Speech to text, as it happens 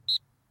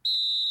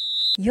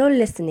You're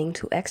listening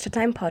to Extra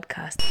Time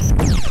Podcast.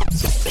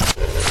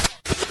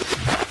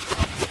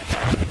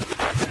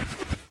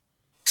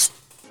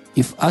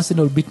 If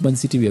Arsenal beat Man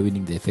City, we are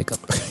winning the FA Cup.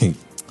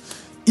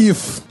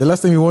 If the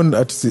last time you won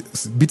at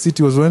beat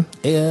City was when?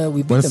 We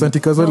beat When them. Santi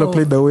Cazorla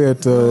played away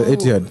at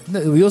Etihad.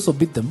 No, we also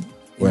beat them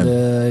When? in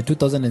the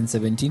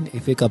 2017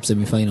 FA Cup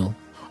semi-final,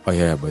 Oh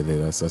yeah, by the way,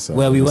 that's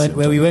where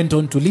we went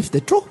on to lift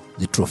the trophy.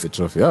 the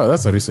trophy. Yeah,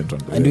 that's a recent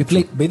one. And we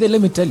played. By the way,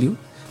 let me tell you,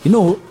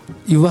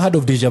 you've heard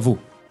of deja vu.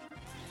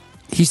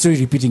 History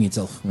repeating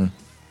itself,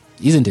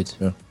 isn't it?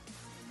 Yeah.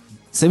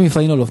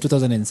 Semi-final of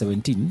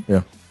 2017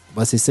 Yeah.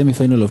 versus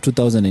semi-final of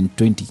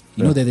 2020.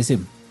 You know they're the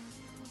same.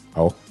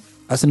 How?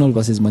 Arsenal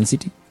versus Man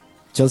City,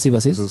 Chelsea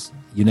versus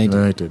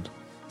United.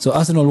 So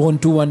Arsenal won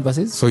 2-1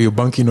 versus. So you're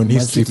banking on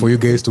history City. for you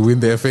guys to win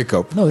the FA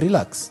Cup. No,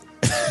 relax.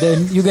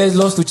 Then you guys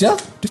lost to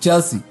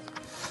Chelsea.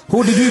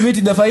 Who did we meet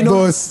in the final?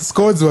 Those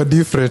scores were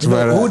different,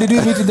 man. Who did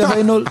we meet in the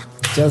final?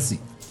 Chelsea.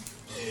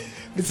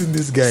 Listen,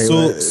 this guy.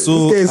 So this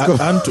guy is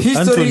History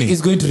Anthony,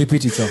 is going to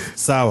repeat itself.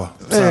 sawa.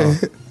 There's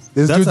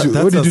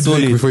Juju. What did you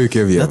drink before you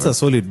came here? That's a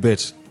solid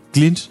bet.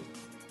 Clint,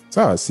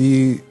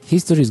 see.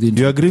 History is going do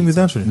to. you agree with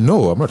Anthony?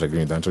 No, I'm not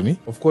agreeing with Anthony.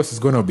 Of course, it's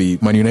going to be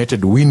Man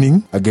United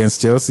winning against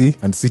Chelsea,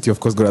 and City, of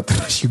course, going to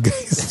thrash you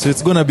guys. So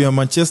it's gonna be a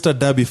Manchester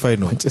derby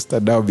final.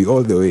 Manchester derby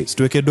all the way.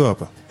 Tuweke do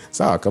hapa.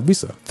 Sawa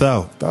kabisa.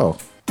 Tao.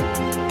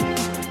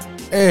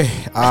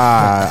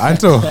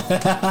 Anto.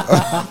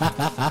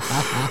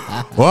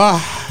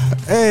 Wow.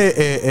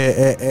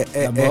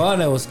 Number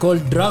one, I was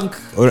called drunk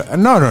No.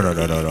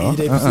 in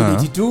episode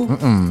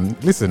 82.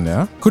 Listen,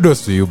 yeah.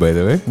 Kudos to you, by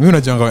the way.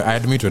 I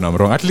admit when I'm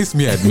wrong. At least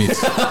me, I admit.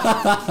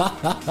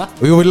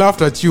 We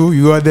laughed at you.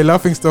 You are the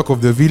laughing stock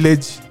of the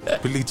village.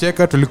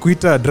 Tulicheka,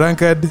 tulikuita,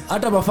 drunkard.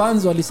 Hata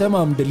mafans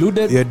walisema I'm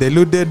deluded. You're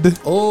deluded.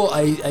 Oh,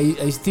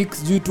 I stick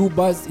you 2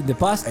 bars in the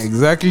past.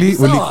 Exactly.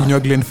 Sawa. Ulikunywa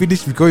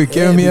Glenfiddich because you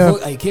came here.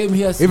 Before I came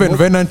here. Even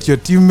Venant, your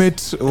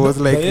teammate, was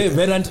like,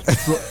 Venant,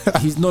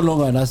 he's no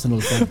longer an Arsenal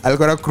fan.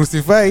 Algora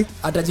crucify.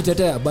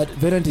 Atajitetea, but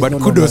Venant is But no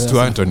kudos longer to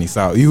an Anthony.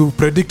 So you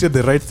predicted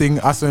the right thing.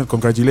 Arsenal,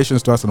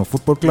 congratulations to Arsenal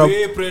Football Club.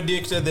 We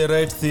predicted the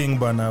right thing,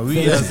 bana.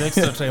 We as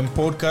Extra Time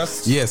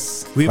Podcast.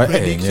 Yes. We But,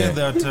 predicted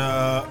that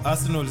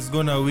Arsenal is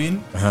gonna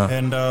win,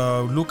 and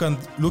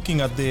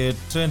looking at the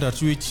trend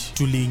at which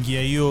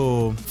tuliingia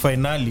hiyo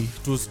finali,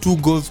 it was 2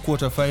 goals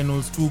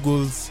quarterfinals, 2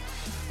 goals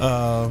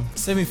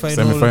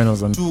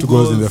semi-finals and 2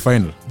 goals in the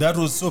final. That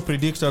was so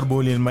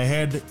predictable in my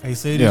head. I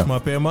said Yeah. it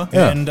mapema.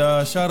 Yeah. And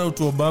shout out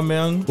to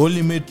Aubameyang.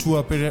 Only made 2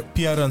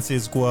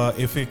 appearances kwa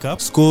FA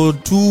Cup.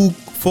 Scored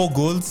 4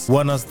 goals,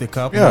 won us the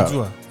cup. Yeah.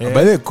 Unajua?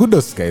 By the way,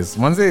 kudos guys.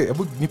 Manze,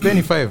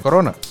 nipeni 5.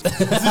 Corona.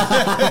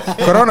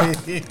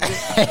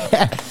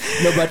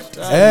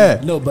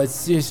 No, but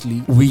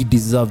seriously, we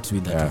deserve to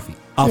win that trophy.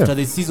 After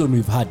the season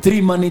we've had,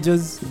 3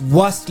 managers,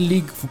 worst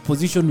league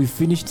position we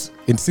finished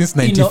Since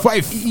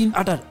 95.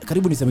 Hata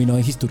karibu niseme in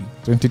our history.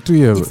 22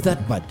 years. It's that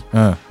bad.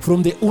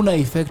 From the Unai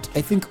effect,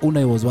 I think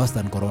Unai was worse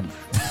than Corona.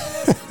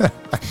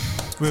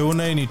 We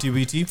Unai ni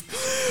TBT.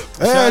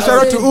 Shout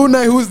out to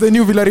Unai, who's the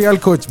new Villarreal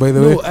coach, by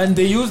the way. No, and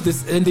they used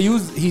this, and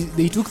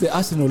they took the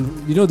Arsenal.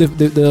 You know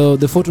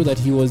the photo that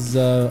he was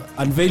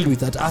unveiled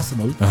with at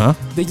Arsenal.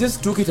 They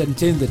just took it and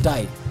changed the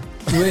tie.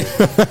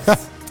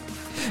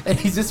 And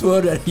he just wore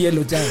a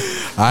yellow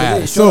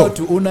tie. Shout out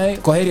to Unai.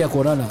 Kwaheri ya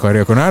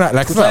kuonana.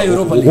 Like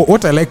Europa League.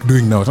 what I like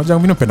doing now.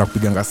 Sometimes mimi napenda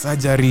kupiganga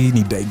surgery,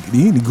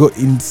 ni go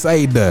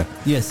inside.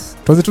 Yes.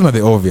 Tuanze tu na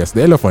the obvious,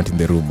 the elephant in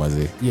the room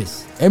maze.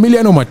 Yes.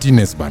 Emiliano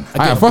Martinez ban.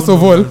 First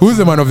of all, who's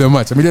the man of the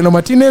match? Emiliano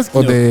Martinez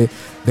or the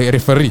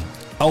referee?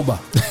 Auba.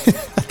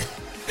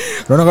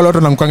 Naona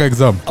watu namkanga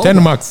exam.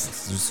 10 marks.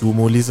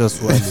 Sumuuliza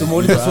swali.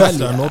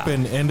 Swali. An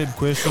open-ended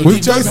question. With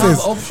You don't choices. have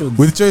options.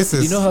 With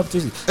choices. You don't have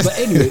choices. But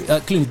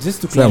anyway, Clint,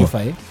 just to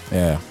clarify,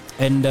 Yeah.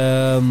 and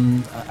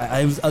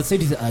I'll say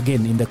this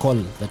again in the call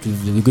that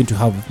we're going to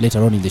have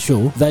later on in the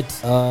show, that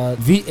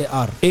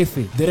VAR,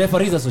 FA, the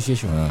Referees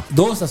Association,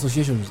 those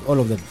associations, all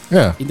of them,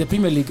 in the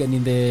Premier League and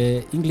in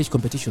the English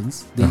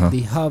competitions,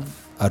 they have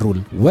a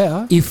rule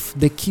where if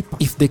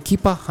the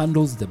keeper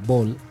handles the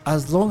ball,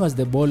 as long as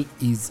the ball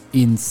is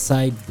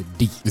inside the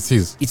D,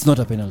 it's not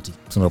a penalty.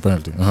 It's not a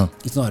penalty.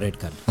 It's not a red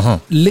card.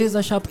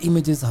 Laser sharp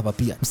images have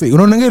appeared. Say,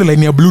 unaona ngere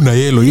line ya blue na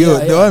yellow.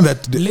 The one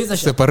that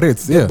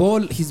separates. The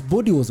ball, his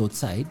body was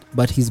outside,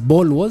 but the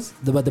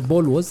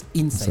ball was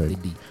inside the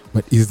D.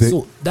 But is the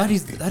So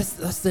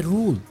that's the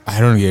rule. I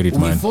don't get it, We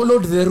man.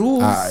 followed the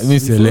rules.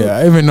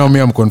 Even now, me,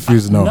 I'm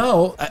confused now.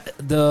 Now,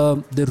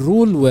 the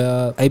rule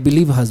where I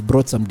believe has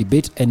brought some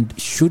debate and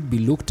should be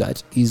looked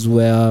at is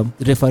where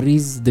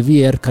referees, the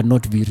VAR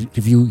cannot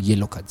review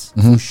yellow cards.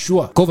 For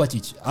sure.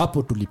 Kovacic,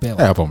 hapo tulipewa.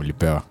 Hapo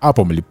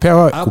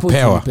mlipewa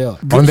kupewa.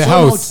 On the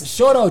house.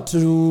 Shout out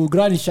to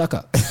Granny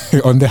Shaka.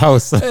 On the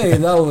house. Hey,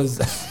 that was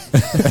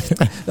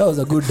That was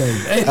a good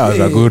dive. That was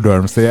a good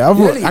one. Say,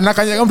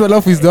 anakanyaga mtu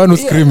alafu is the one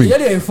who's screaming.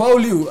 I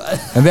foul you.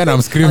 And then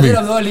I'm screaming. And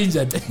then I'm all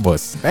injured.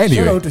 Boss. Anyway.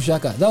 Shout out to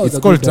Shaka. That was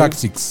it's called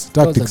tactics.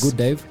 That was a good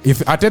dive. If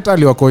Arteta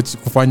aliwa coach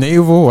kufanya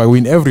hivyo, I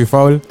win every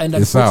foul. And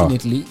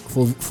unfortunately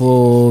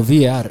for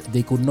VAR,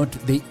 they could not.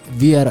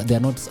 They're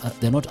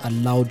not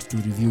allowed to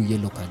review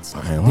yellow cards.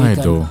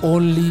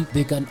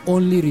 They can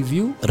only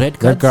review red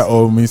cards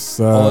or miss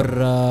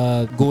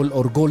or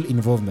goal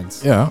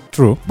involvements. Yeah,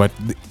 true. But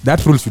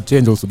that rule should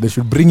change also. They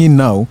should bring in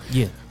now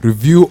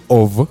review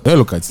of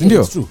yellow cards. Yeah,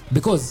 it's true.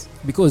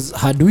 Because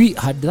had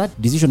that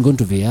decision gone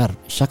to VAR,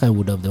 Shaka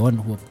would have the one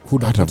who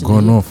would have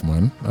gone off,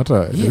 man.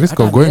 The risk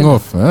of going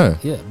off.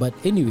 Yeah, but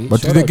anyway.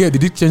 But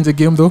did it change the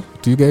game though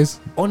to you guys?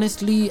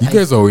 Honestly, you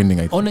guys are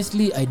winning.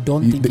 Honestly, I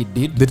don't think it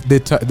did.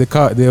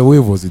 The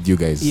wave was with you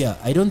guys. Yeah,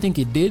 I don't think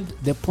it did.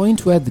 The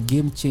point where the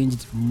game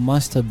changed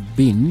must have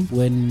been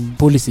when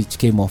Pulisic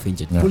came off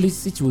injured. Yeah.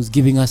 Pulisic was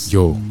giving us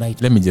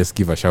let me just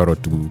give a shout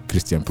out to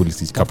Christian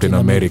Pulisic, Captain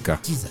America.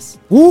 Jesus.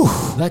 Woo!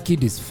 That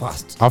kid is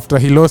fast. After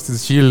he lost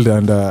his shield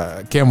and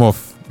came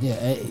off.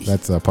 Yeah,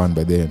 that's a pun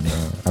by the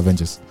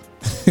Avengers.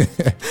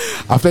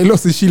 After he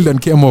lost his shield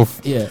and came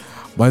off. Yeah.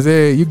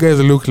 Maze, you guys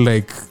look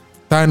like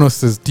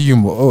Thanos'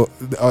 team or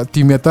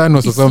team ya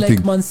Thanos or something. It's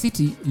like Man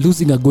City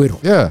losing Aguero.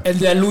 Yeah. And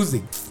they're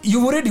losing.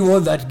 You already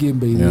won that game,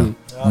 by the way.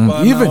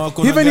 Even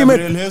you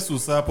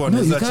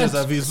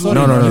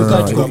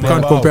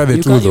can't compare the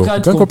two though. You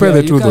can't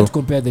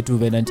compare the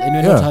two, and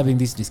we're not having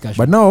this discussion.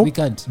 But now we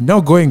can't. Now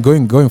going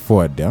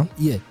forward,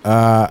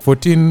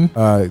 14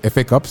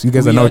 FA Cups. You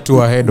guys are now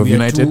 2 ahead of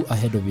United. 2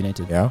 ahead of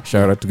United. Yeah,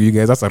 shout out to you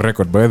guys. That's a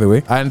record, by the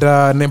way. And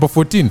number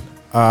 14.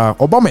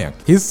 Aubameyang,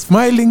 he's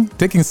smiling,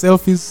 taking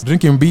selfies,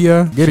 drinking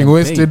beer, getting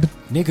wasted.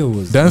 Nigga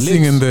was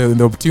dancing lit. in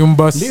the Optimum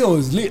bus. Nigga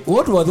was lit.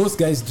 What were those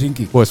guys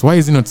drinking? Boss, why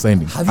is he not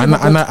signing?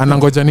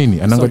 Anangoja nini?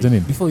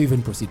 Before we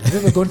even proceed, have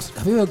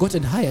you ever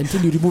gotten high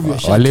until you remove your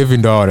shirt? Walevi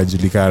ndo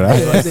wanajulikana.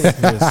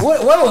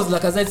 What was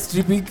Lacazette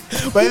stripping?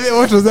 By the way,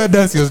 what was that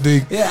dance he was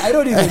doing? Yeah, I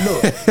don't even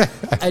know.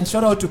 And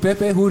shout out to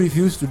Pepe, who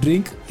refused to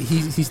drink.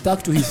 He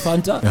stuck to his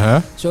Fanta.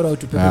 Shout out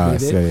to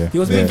Pepe. He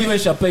was being given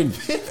champagne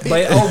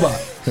by Auba.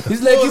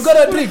 He's like, you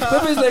gotta drink.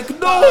 Pepe's like,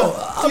 no,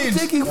 I'm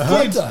taking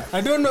Fanta.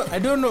 I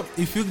don't know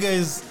if you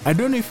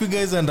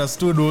guys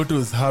understood what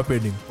was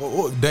happening.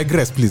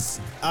 Digress, please.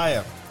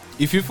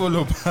 If you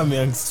follow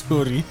Aubameyang's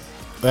story,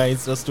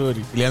 Insta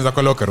story. Ilianza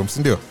kwa locker room, si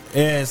ndio?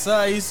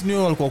 Saa hisi ni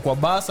walikuwa kwa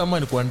bus ama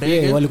ni kwa ndege?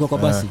 Yeah, walikuwa kwa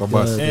bus.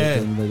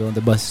 On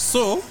the bus.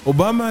 So,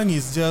 Aubameyang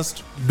is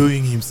just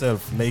doing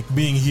himself, like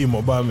being him,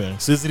 Aubameyang.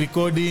 So he's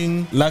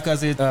recording,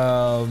 Lacazette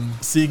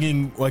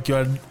singing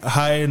wakiwa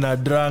high na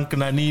drunk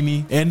na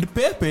nini. And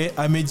Pepe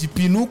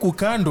amejipinuku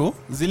kando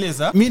zile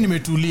za mimi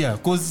nimetulia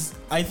cause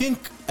I think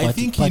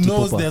he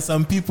knows there are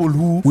some people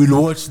who will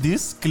watch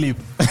this clip.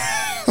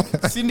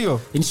 Sindio?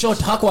 In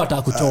short, hako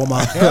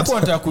atakuchoma.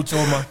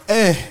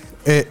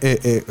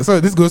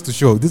 So this goes to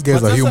show these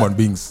guys are human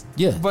beings.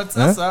 Yeah. But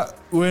sasa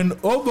when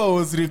Oba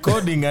was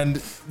recording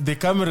and the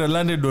camera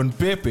landed on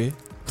Pepe,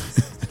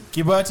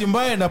 kibahati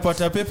mbaya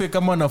napata Pepe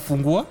kama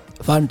anafungua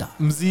Fanta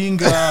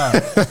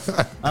mzinga.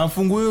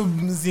 Amfungue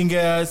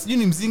mzinga,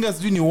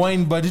 sijui ni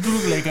wine, but it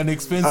look like an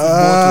expensive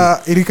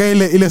bottle. Ilika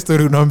ile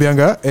story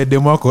unaambianga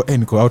demo wako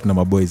niko out na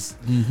maboys.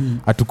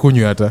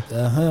 Atukunywe hata.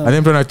 And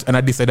then mtu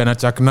ana decide ana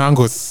Chuck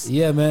Nangos.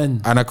 Yeah man.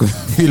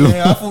 Anakufilo.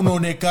 Hapo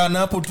unaonekana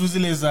hapo tu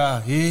zile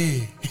za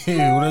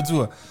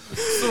unajua.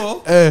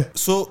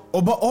 So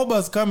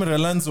Oba's camera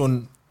lands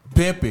on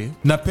Pepe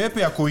na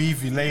Pepe yako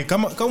hivi like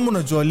kama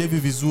unajua Levi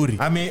vizuri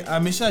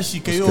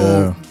ameshashika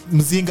hiyo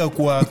mzinga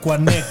kwa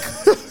neck.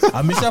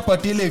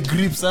 Ameshapata ile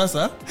grip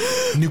sasa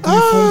ni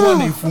kuifungua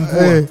na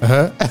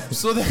ifungua.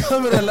 So the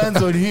camera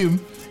lands on him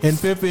and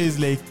Pepe is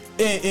like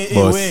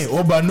wait,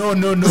 Oba no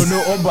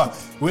Oba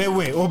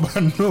wait Oba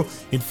no,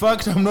 in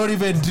fact I'm not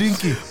even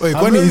drinking.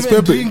 Kwani is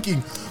Pepe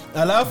drinking?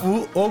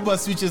 Alafu Oba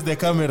switches the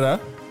camera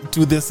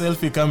to the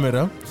selfie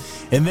camera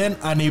and then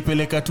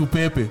anaipeleka to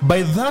Pepe.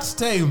 By that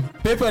time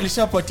Pepe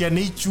alishapatia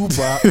ni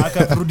chupa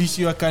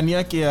akarudishiwa kani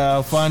yake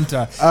ya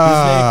Fanta. He's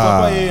like,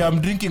 Papa,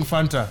 I'm drinking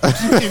Fanta.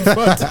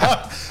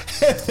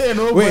 And then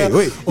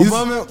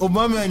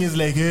Aubameyang is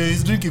like,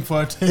 he's drinking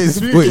Fanta.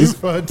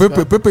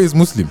 Pepe is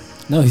Muslim.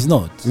 No, he's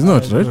not. He's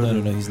not, right?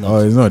 No, he's not.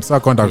 Oh, he's not. So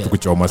contact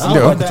kuchoma.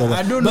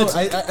 I don't know.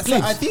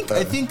 I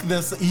think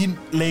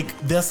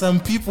there's some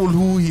people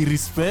who he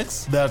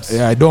respects that.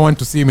 Yeah, I don't want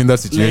to see him in that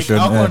situation.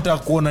 Like, I want to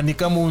kuona ni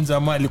kama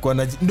unjamaa alikuwa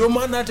na ndio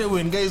maana hata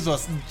when guys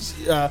was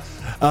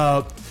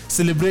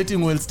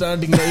celebrating while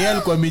standing na yeye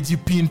alikuwa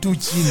amejipin tu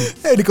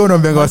chini. Nikawa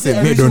naambianga wase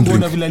me don't drink.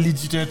 Mbona vile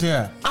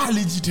alijitetea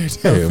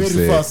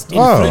very fast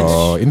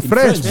in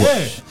French.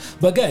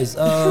 But guys,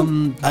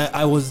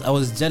 I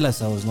was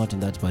jealous I was not in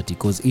that party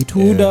because it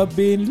would have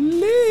been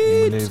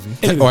lit.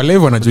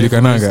 Walevi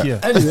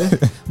wanajulikananga. Anyway,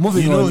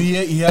 moving on.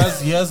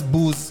 He has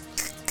booze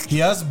he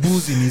has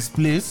booze in his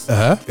place.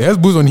 He has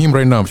booze on him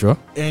right now, I'm sure.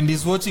 And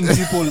he's watching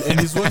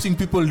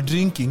people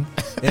drinking,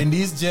 and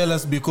he's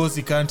jealous because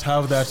he can't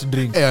have that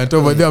drink. On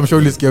top of that, I'm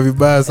sure ulisikia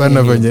vibaya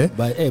sana venye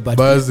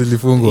bars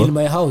zilifungwa. In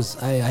my house,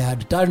 I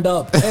had turned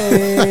up.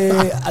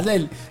 And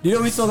then, you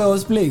know which song I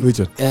was playing? Which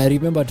one? I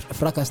remembered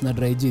Fracas na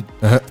Dry Gin.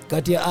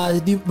 Kati ya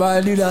Deep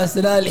Manu na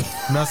Arsenali.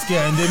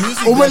 Nasikia, and the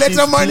music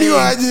Umeleta Manu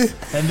aje.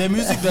 And the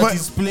music that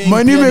is playing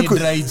Manu ni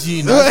Dry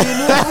Gin.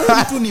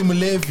 Mtu ni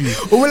mlevi.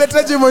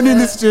 Umeletaje Manu in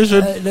this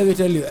situation? Let me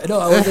tell you. No,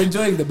 I was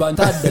enjoying the band.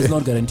 That does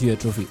not guarantee you a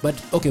trophy. But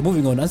okay,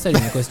 moving on. Answering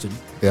your question.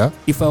 Yeah.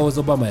 If I was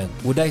Aubameyang,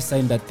 would I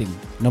sign that thing?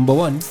 Number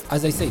one,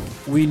 as I said,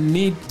 we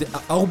need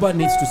Auba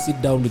needs to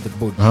sit down with the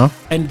board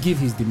and give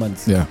his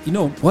demands. Yeah. You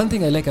know, one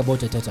thing I like about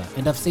Arteta,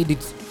 and I've said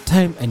it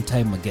time and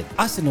time again,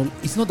 Arsenal,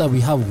 it's not that we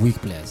have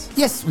weak players.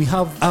 Yes, we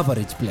have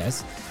average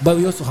players, but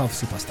we also have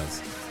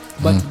superstars.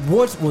 But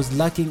what was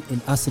lacking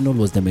in Arsenal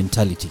was the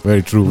mentality.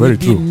 Very true, we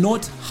did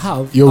not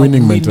have your a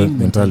winning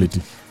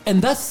mentality. And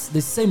that's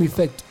the same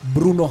effect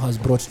Bruno has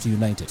brought to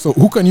United. So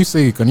who can you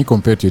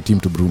compare to your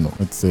team to Bruno?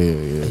 Let's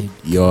say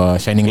your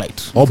shining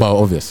light. Oba,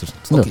 obviously.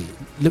 Okay,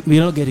 look,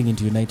 we're not getting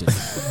into United.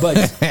 But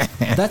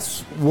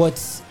that's what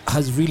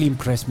has really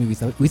impressed me with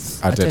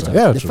Arteta.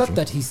 Yeah, the fact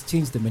that he's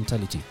changed the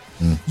mentality.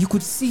 You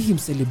could see him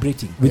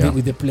celebrating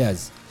with the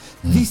players.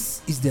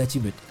 This is the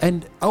achievement.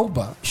 And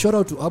Auba, shout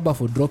out to Auba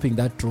for dropping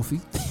that trophy.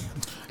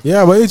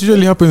 Yeah, but it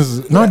usually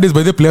happens nowadays.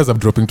 By the players are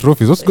dropping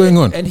trophies. What's going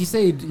on? And he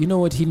said, you know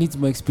what? He needs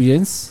more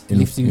experience in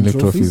lifting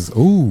trophies.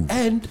 Oh,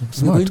 and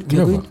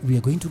we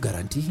are going to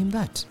guarantee him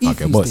that.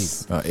 Okay,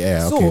 boss.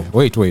 Okay.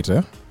 Wait.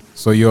 So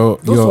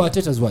those were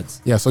Arteta's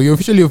words. Yeah. So you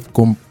officially have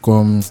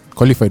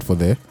qualified for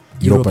the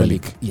Europa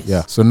League. Yes.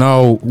 Yeah. So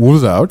now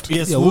Wolves are out.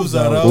 Yes, Wolves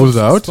are out. Wolves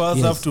out.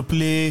 Spurs have to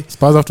play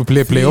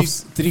Playoffs.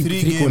 Playoffs. Three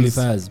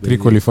qualifiers. Three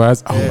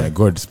qualifiers. Oh my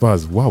God,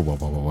 Spurs!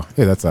 Wow.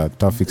 Hey, that's a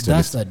tough fixture.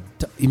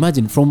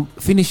 Imagine from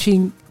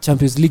finishing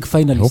Champions League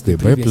finalists. I hope they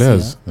buy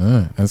players.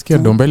 And skia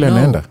Dombele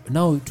anaenda.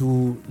 Now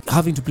to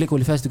having to play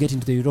qualifiers to get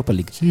into the Europa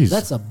League. Jeez.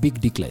 That's a big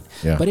decline.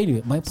 Yeah. But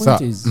anyway, my point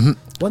is,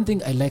 one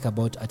thing I like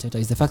about Arteta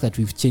is the fact that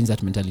we've changed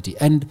that mentality.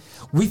 And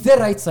with the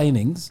right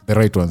signings. The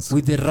right ones.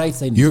 With the right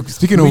signings.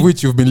 Speaking of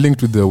which, you've been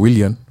linked with the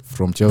Willian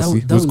from Chelsea.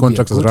 Whose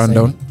contract has run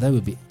down. That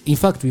will be. In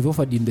fact, we've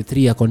offered him the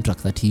 3-year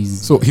contract that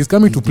he's... So he's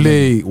coming to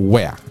play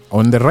where?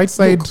 On the right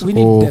side? Look, we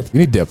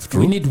need depth.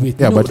 True. We need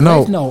width. Yeah, but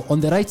right now, on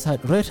the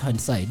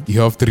right-hand side...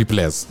 You have 3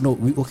 players. No,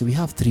 we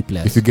have 3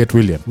 players. If you get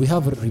Willian. We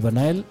have not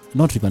Rivanile.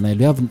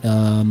 We have,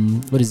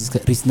 what is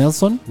this? Rhys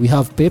Nelson. We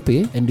have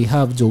Pepe. And we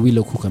have Joe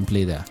Willock who can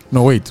play there.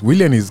 No, wait.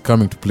 Willian is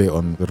coming to play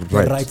on the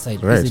right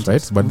side.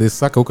 Right. But there's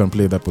Saka who can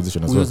play that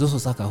position as well. There's also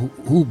Saka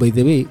who, by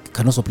the way,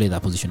 can also play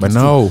that position. But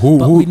now,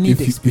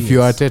 if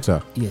you are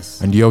Arteta,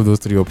 yes, and you have those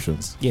 3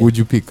 options, who would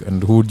you pick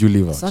and who would you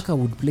leave out? Saka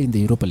would play in the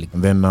Europa League.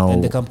 And then now...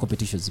 And the camp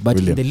competitions. But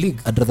in the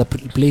league, I'd rather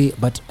play...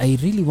 But I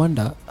really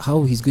wonder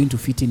how he's going to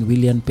fit in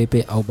Willian,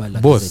 Pepe, Auba,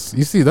 Lacazette. Boss,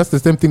 you see, that's the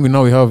same thing we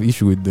have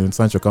issue with when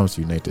Sancho comes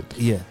to United.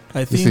 Yeah.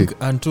 I think,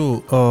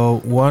 Anto,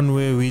 one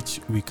way which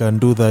we can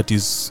do that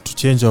is to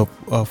change our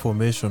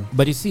formation.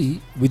 But you see,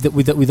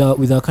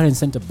 with our current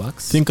centre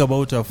backs, think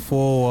about a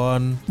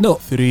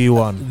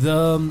 4-1-3-1.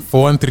 The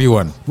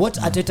 4-1-3-1. What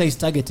Arteta is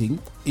targeting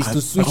is to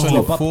switch to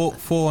a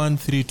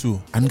 4-1-3-2.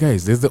 And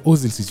guys, there's the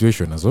Ozil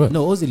situation as well.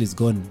 No, Ozil is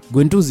gone.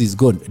 Guendouzi is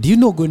gone. Do you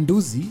know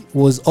Guendouzi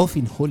was off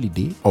in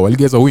holiday? Oh, well, you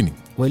guys are winning.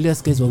 While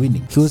US guys were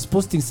winning, he was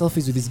posting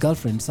selfies with his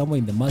girlfriend somewhere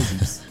in the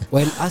Maldives.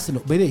 While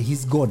Arsenal, by the way,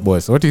 he's gone.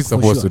 Boys, what he's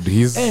supposed to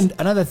do? And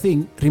another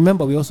thing,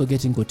 remember, we're also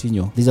getting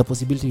Coutinho. There's a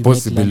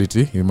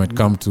possibility he might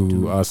come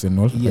to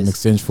Arsenal in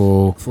exchange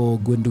for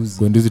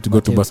Guendouzi to go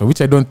to Barca, which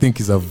I don't think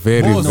is a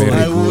very good idea.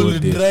 I will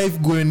drive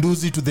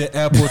Guendouzi to the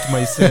airport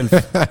myself.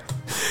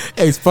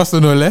 Hey, it's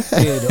personal, eh?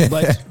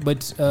 Yeah,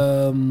 but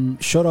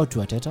shout out to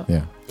Arteta.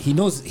 Yeah. He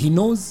knows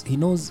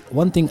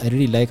one thing I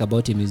really like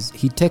about him is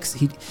he changes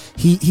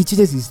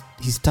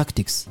his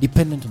tactics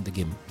dependent on the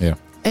game. Yeah.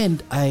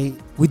 And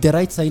with the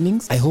right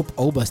signings, I hope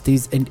Auba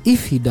stays, and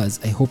if he does,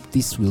 I hope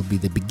this will be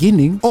the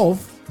beginning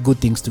of good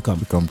things to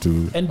come.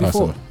 And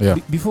before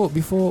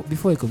we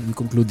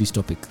conclude this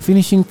topic,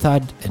 finishing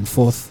 3rd and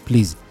 4th,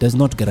 please, does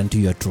not guarantee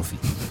you a trophy.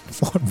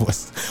 What,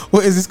 boss?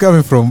 Where is this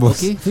coming from,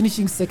 boss? Okay,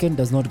 finishing 2nd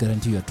does not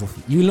guarantee you a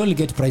trophy. You will only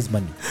get prize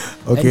money.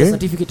 Okay. And a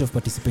certificate of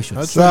participation.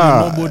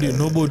 Actually,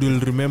 nobody will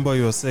remember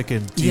your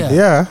second team.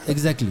 Yeah.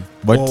 Exactly.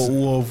 But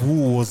or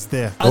who was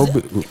there.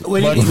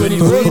 When it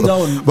goes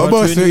down, but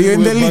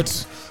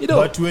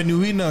when you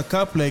win a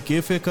cup like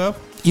FA Cup,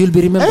 you'll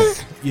be remembered.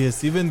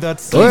 Yes, even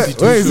that's where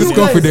is this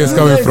confidence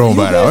coming from,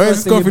 Bara? Where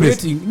is this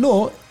confidence?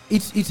 No,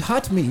 it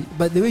hurt me,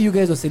 but the way you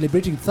guys were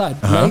celebrating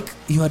 3rd, like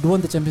you had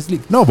won the Champions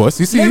League. No, boss,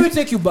 you see. Let me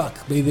take you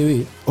back, by the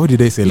way. What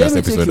did I say last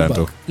episode,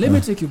 Anto? Let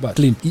me take you back.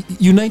 Clint,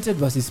 United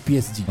versus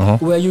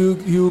PSG, where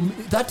you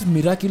that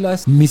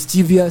miraculous,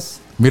 mischievous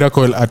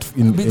miracle in Paris.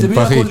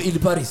 Miracle in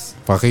Paris.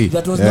 Paris.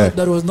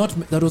 That was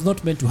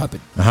not meant to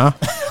happen.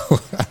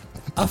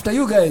 After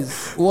you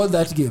guys won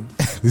that game,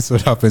 This is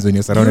what happens when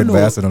you're surrounded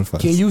by Arsenal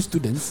fans. KU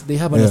students, they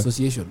have an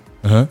association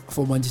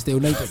for Manchester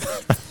United.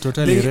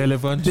 Totally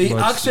irrelevant.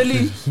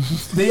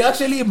 They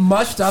actually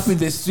marched up in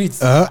the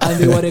streets and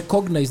they were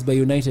recognized by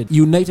United.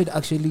 United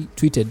actually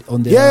tweeted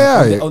on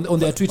their on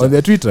their Twitter. On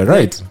their Twitter,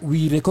 right? Like,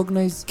 we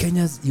recognize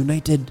Kenya's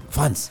United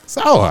fans.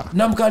 Sawa.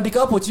 Na mkaandika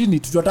hapo chini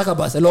tunataka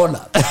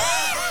Barcelona.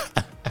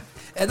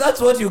 And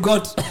that's what you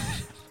got.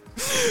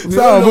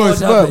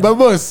 So, but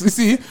boss, you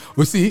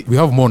see, we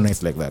have more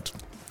nights like that.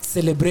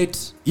 Celebrate.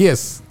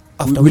 Yes,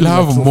 we'll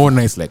have more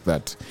nights like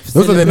that.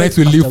 Those are the nights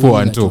we live for,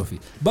 Anto.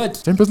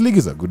 But Champions League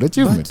is a good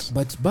achievement.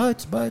 But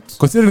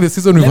considering the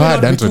season we've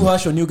had, Anto, Anto. too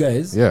harsh on you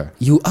guys. Yeah,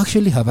 you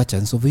actually have a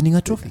chance of winning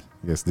a trophy.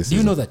 Yes, this. Do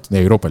you know that?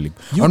 The Europa League.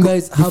 You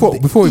guys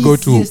have before we go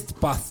to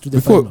path to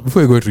the final.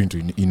 Before we go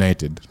to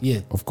United,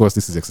 of course,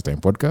 this is Extra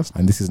Time Podcast,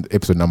 and this is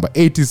episode number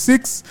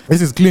 86.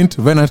 This is Clint,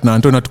 Venant, na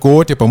Antonio tuko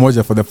wote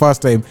pamoja for the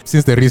first time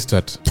since the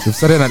restart. We've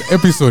started an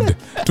episode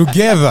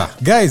together,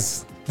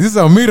 guys. This is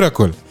a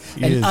miracle.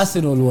 And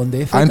Arsenal won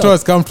the FA Cup. Anto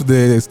has come to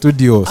the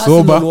studio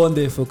sober. Arsenal won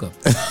the FA Cup.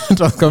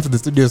 Anto has come to the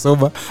studio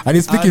sober, and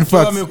he's speaking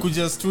facts.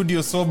 Amekuja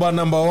studio sober,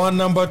 number 1.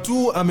 Number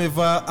 2,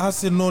 amevaa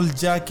Arsenal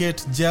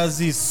jacket,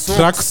 jersey,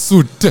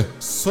 tracksuit,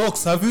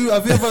 socks. Have you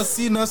ever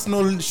seen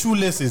Arsenal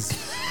shoelaces?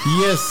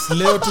 Yes,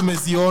 leo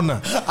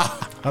tumeziona.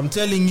 I'm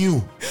telling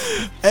you.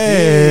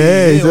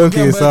 Hey, it's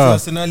okay, sir.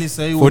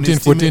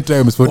 14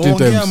 times.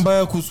 Ongea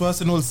mbaya kuhusu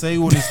Arsenal sahi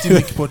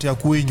unistime kipotea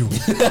kwenyu.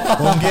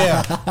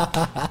 Ongea.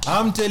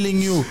 I'm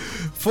telling you.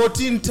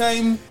 14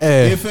 time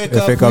FA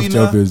Cup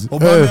winner.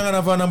 Aubameyang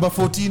anavaa number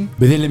 14.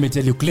 But then let me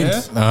tell you,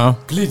 Clint.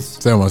 Clint.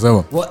 Sema.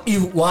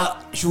 What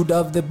should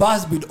have the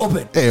bars been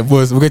open? Hey,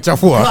 boss,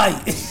 ungechafua.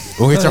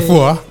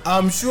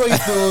 I'm sure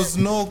if there was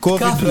no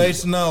COVID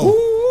right now,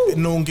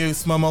 no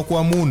ungesimama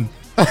kwa moon.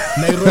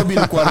 Nairobi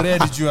ilikuwa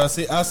red juu ya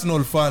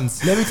Arsenal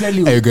fans. Let me tell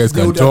you, you guys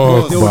can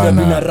talk, there would have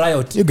been a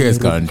riot. You guys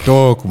can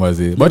talk,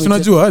 mazi. But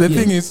unajua, the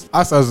thing is,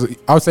 us as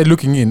outside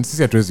looking in,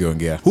 sisi hatuwezi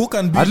ongea. Who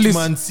can beat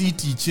Man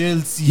City,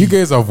 Chelsea? You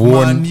guys have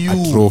won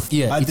a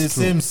trophy at the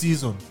same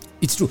season.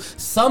 It's true.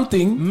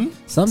 Something.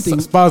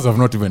 Spurs have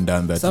not even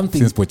done that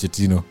since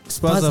Pochettino.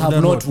 Spurs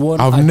have not won.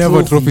 I've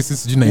never trophy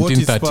since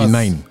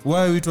 1939.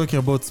 Why are we talking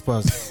about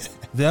Spurs?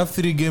 They have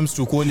 3 games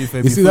to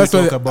qualify. You see, that's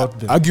we talk the about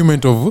them.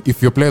 Argument of if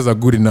your players are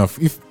good enough.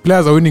 If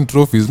players are winning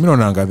trophies, me no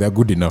they are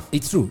good enough.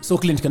 It's true. So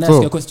Clint, can I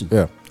ask you a question?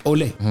 Yeah.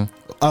 Ole.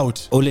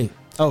 Out. Ole.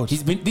 Out.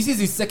 This is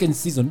his second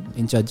season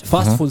in charge.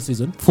 First full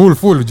season. Full,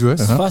 Joe.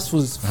 First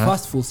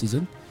full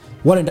season.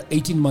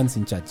 118 months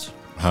in charge.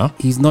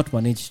 He's not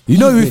managed. We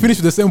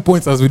finished the same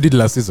points as we did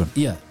last season.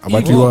 Yeah.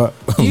 But we were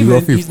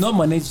fifth. He's not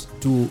managed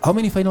to. How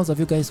many finals have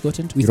you guys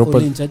gotten with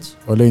Ole in charge?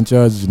 Ole in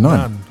charge,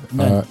 none.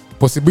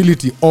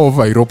 Possibility of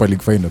a Europa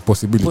League final.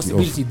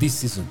 Possibility this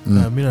season.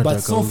 But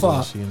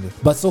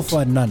so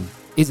far none.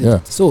 Isn't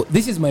it? So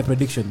this is my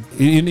prediction.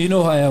 You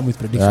know how I am with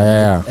prediction.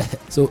 Yeah.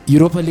 So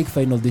Europa League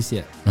final this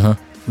year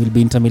will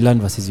be Inter Milan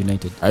versus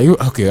United. Are you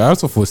okay? I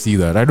also foresee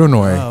that. I don't know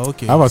why.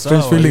 Okay. I have a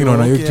strange feeling on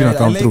how Tina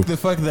come through. I like the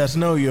fact that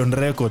now you're on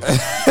record.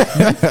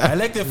 I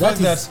like the fact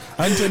that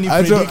Anthony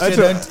predicted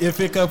that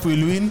FA Cup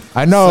will win.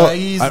 I know.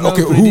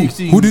 Okay,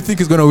 who do you think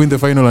is going to win the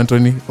final,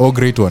 Anthony? Oh,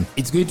 great one.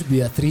 It's going to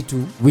be a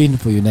 3-2 win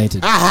for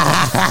United.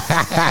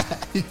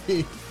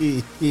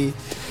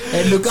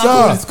 And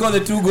Lukaku will score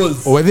the 2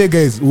 goals. Well, there,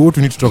 guys, what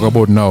we need to talk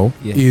about now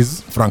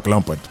is Frank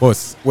Lampard.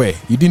 Boss, where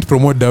you didn't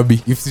promote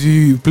Derby. If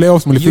the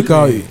playoffs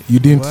Malifika, you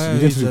didn't. Why are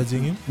you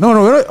judging him?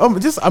 No.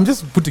 I'm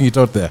just putting it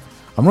out there.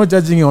 I'm not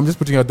judging him. I'm just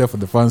putting it out there for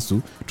the fans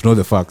to know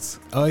the facts.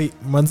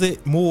 Manze,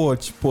 more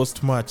watch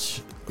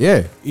post-match.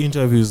 Yeah.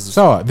 Interviews.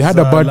 So they had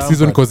a bad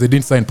season because they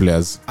didn't sign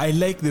players. I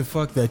like the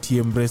fact that he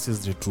embraces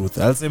the truth.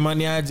 I'll say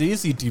maniaje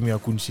hii team ya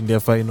kunshindia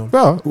final.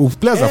 Well,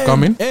 players have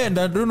come in. And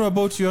I don't know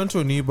about you,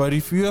 Anthony, but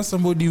if you are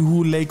somebody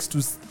who likes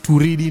to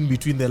read in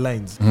between the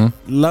lines,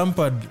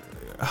 Lampard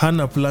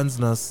hana plans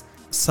na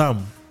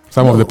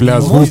some of the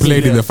players who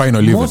played in the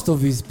final even. Most of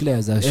his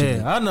players actually.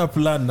 Hana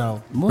plan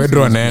now.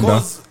 Pedro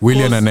anaenda,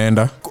 Willian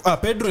anaenda.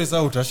 Pedro is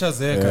out,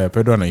 ashazeeka. Yeah,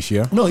 Pedro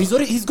anaishia. No,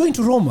 he's going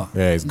to Roma.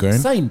 Yeah, he's going.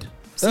 Signed.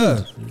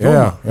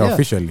 Yeah,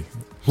 officially.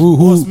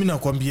 Who mi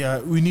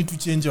nakwambia we need to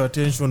change our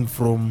attention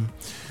from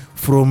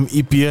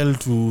EPL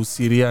to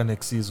Serie A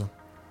next season.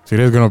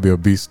 Serie is going to be a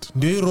beast.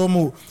 Ndio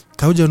Roma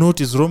kauja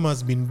notice Roma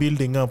has been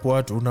building up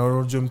watu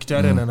unajua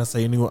Mkhitaryan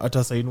anasainiwa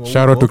atasainiwa.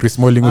 Shout out to Chris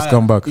Smalling who's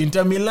come back.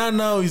 Inter Milan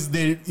now is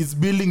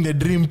building the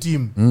dream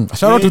team.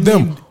 Shout out to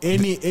them.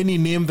 Any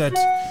name that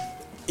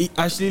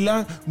Ashley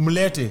Lang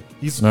Mlete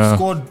he's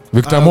scored.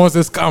 Victor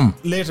Moses come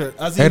later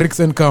as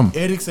Eriksen come.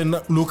 Eriksen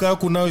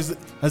Lukaku now is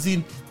as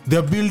in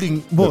they're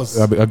building boss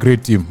a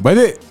great team. By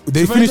the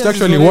they finished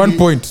actually 1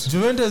 point.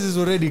 Juventus is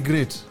already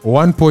great.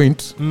 1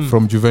 point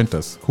from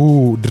Juventus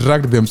who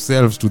dragged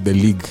themselves to the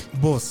league.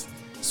 Boss.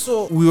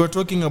 So we were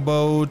talking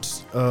about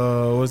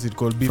what's it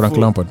called before? Frank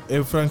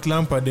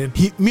Lampard. And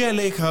I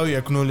like how he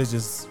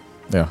acknowledges.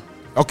 Yeah.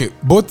 Okay,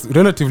 both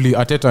relatively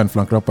Arteta and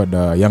Frank Lampard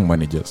are young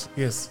managers.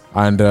 Yes.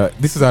 And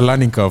this is a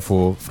learning curve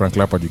for Frank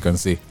Lampard, you can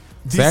say.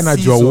 Sasa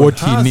anajua what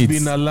he has needs.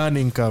 been a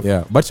learning curve.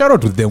 Yeah, but shout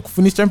out to them.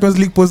 Finish Champions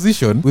League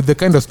position with the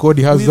kind of squad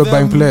he has without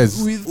buying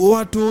players. With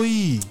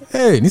Watoi.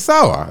 Hey, ni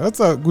sawa. That's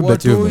a good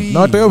achievement. Na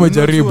Watoi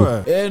wamejaribu.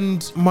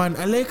 And man,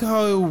 I like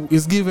how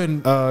he's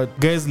given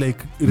guys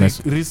like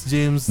Reece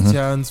James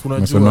chance.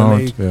 Unajua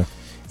like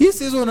hii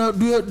season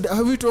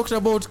have we talked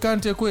about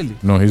Kante kweli?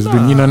 No, he's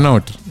been in and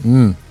out.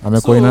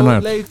 Amekuwa in and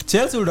out. Like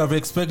Chelsea would have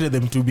expected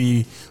them to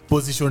be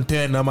position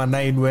 10 or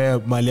 9 where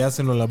Mali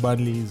Arsenal or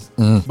Burnley is.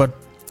 But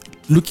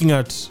looking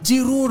at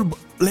Giroud,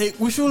 like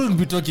we shouldn't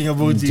be talking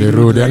about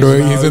Giroud. And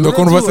he's in the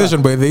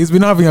conversation, but he's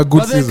been having a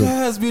good season. The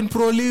guy has been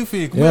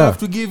prolific. We have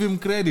to give him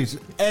credit.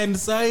 And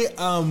Sai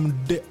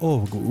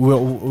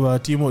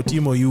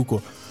Timo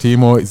Yuko.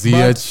 Timo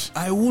Ziyech.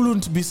 But I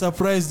wouldn't be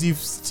surprised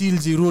if still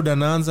Giroud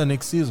anaanza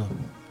next season.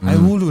 I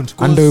wouldn't.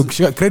 And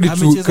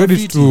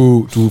credit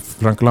to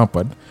Frank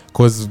Lampard,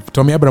 because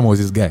Tommy Abraham was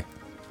his guy.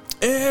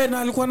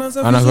 Na alikuwa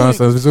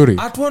anaanza vizuri.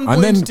 At one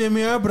point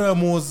Tammy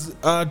Abraham was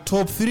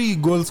top 3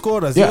 goal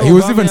scorers. Yeah, he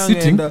was even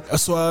sitting.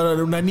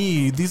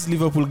 This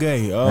Liverpool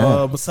guy,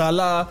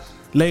 Salah,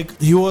 like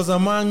he was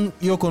among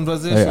your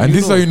conversation. And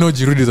this is how you know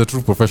Giroud is a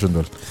true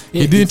professional.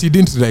 Yeah, he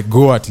didn't like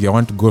go at, I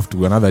want to go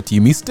to another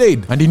team. He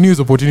stayed and he knew his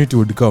opportunity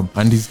would come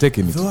and he's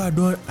taking it. Though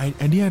I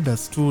didn't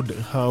understood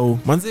how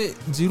Manze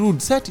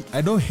Giroud said,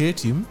 I don't hate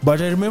him,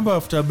 but I remember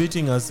after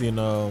beating us in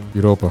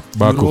Europa,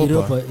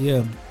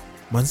 yeah.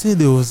 Man said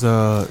there was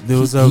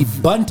he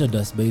bantered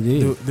us by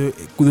the way.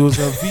 There was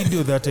a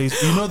video that I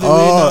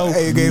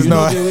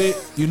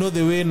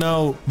the way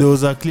now there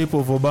was a clip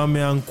of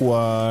Aubameyang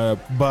kwa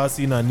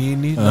basi na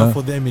nini na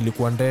for them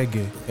ilikuwa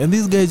ndege, and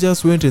this guy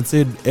just went and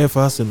said F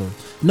Arsenal.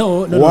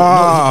 No,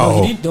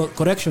 he didn't. No,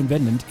 correction,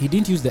 Bennett. He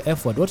didn't use the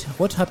F word.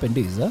 What happened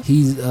is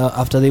he's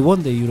after they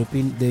won the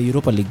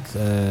Europa League,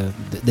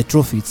 the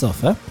trophy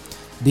itself.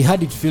 They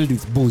had it filled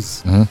with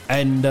booze,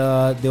 and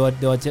they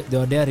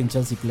were daring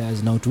Chelsea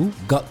players now to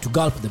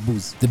gulp the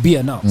booze, the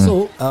beer now.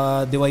 So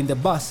they were in the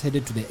bus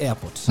headed to the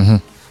airport.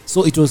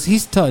 So it was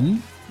his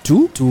turn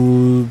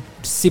to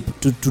sip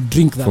to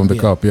drink that from beer.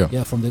 The cup,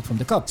 yeah, from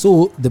the cup.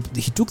 So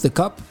he took the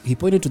cup. He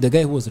pointed to the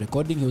guy who was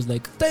recording. He was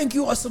like, "Thank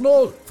you,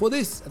 Arsenal, for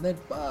this," and then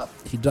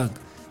he drank.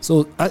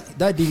 So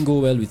that didn't go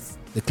well with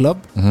the club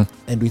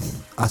and with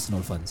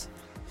Arsenal fans.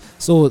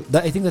 So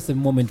I think that's the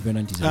moment when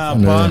no.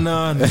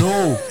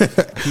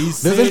 He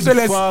said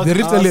fuck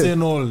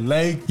Arsenal.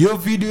 Like your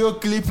video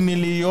clip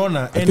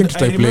niliona. And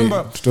I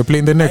remember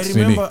in the next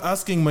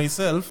asking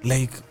myself,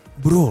 like,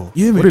 bro,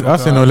 what did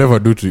Arsenal ever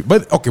do to you?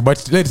 But okay,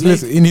 but let's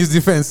in his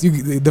defense,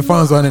 the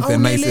fans weren't the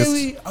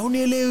nicest.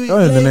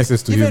 The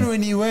nicest to even him.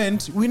 when he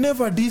went, we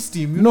never dissed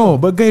him. You know,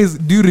 but guys,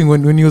 during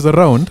when he was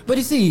around, but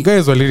you see,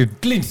 guys were really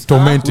Clint,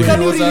 tormenting.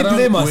 Can you really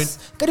blame us?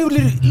 Can you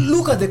really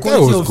look at the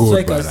quality of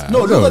strikers?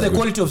 Look at the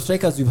quality of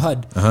strikers we've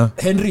had.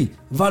 Henry,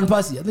 Van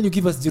Persie, and then you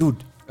give us Giroud.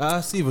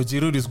 See, but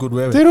Giroud is good.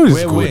 Giroud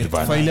is good.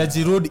 Faila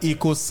Giroud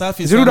iko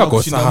safi.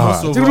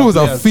 Giroud was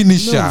a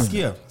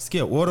finisher.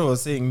 Skia, what I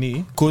was saying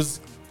ni, because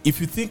if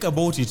you think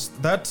about it,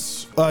 that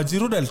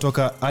Giroud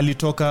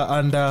alitoka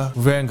under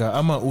Wenger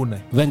ama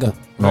Unai.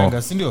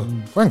 Wenger, si ndio?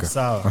 Wenger.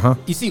 Sawa.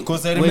 You see,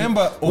 because I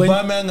remember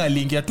Aubameyang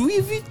aliingia tu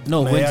hivi.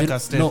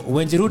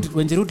 When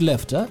Giroud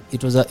left,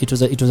 it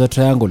was a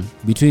triangle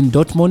between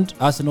Dortmund,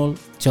 Arsenal,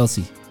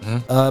 Chelsea.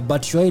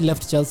 But Shuai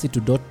left Chelsea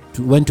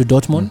went to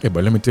Dortmund. Okay,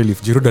 but let me tell you,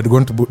 if Giroud had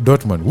gone to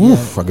Dortmund,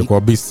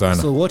 angekuwa beast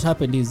sana. So what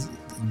happened is,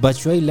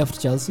 Batshuayi left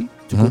Chelsea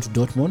to go to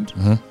Dortmund.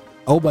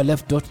 Auba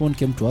left Dortmund,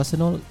 came to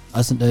Arsenal.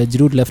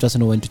 Giroud left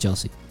Arsenal, went to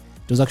Chelsea.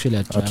 It was actually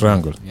a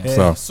triangle.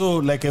 Yeah. So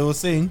like I was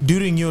saying,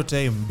 during your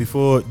time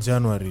before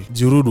January,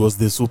 Giroud was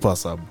the super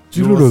sub.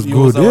 Giroud was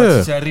good,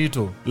 yeah.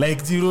 Chicharito.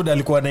 Like Giroud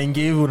alikuwa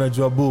anaingia hivi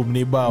unajua boom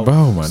ni bao.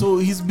 Man. So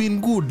he's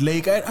been good.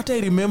 Like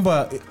I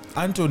remember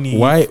Anthony.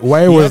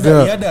 Why was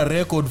there? He had a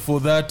record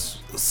for that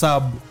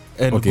sub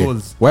and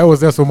goals. Why was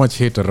there so much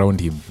hate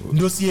around him?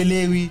 Ndio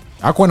sielewi.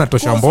 Hakuwa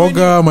anatosha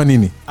mboga ama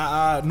nini?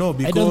 No,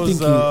 because I don't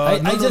think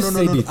I just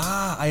said it.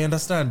 I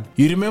understand.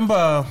 You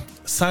remember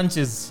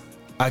Sanchez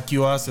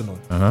akiwa Arsenal.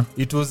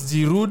 It was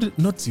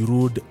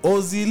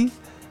Ozil,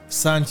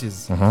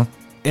 Sanchez.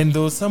 And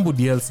there was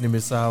somebody else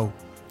nimesahau.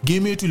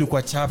 Game yetu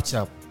ilikuwa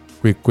chap.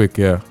 Quick,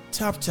 yeah.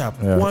 Chap.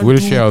 Yeah. We'll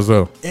share as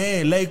well.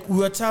 Like we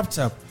were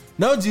chap.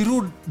 Now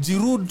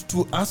Giroud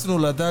to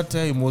Arsenal at that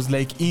time was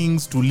like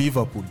Ings to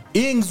Liverpool.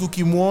 Ings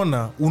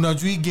ukimwona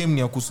unajui game ni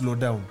ya kuslow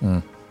down.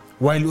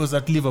 While he was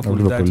at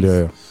Liverpool, that is.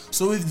 Yeah.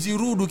 So with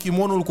Giroud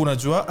ukimwona ulikuwa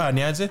unajua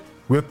ni aje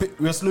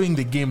we're slowing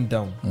the game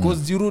down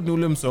because Giroud ni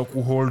ule mse wa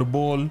kuhold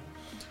ball.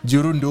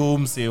 Giroud ndio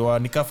mse wa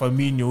nika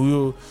Firmino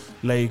huyo,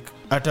 like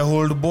ata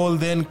hold ball,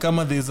 then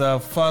kama there's a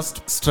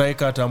fast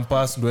striker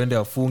atampass ndo ende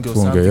afunge or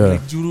something, yeah.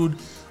 Like Giroud.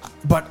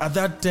 But at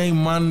that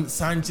time, man,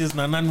 Sanchez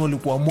na nani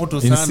walikuwa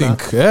moto sana.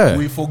 Sync, yeah.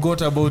 We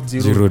forgot about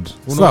Giroud.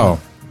 So,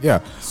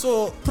 yeah.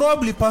 So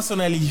probably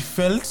personally he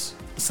felt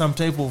some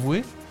type of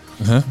way,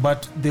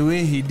 but the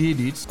way he did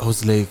it, I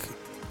was like,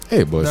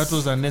 hey boss, that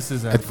was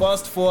unnecessary.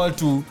 Fast forward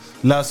to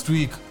last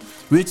week,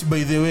 which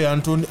by the way,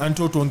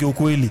 Anto tuongee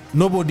ukweli,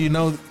 nobody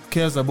now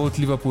cares about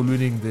Liverpool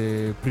winning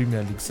the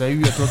Premier League? So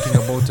you are talking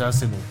about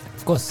Arsenal.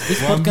 Of course,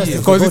 this One podcast year.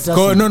 is Because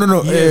about it's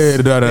no.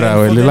 Yes.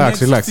 Well,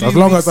 relax. As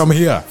long as I'm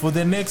here. For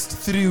the next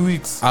 3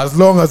 weeks. As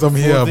long as I'm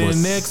here, For the boss.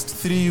 next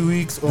 3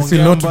 weeks, This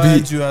will not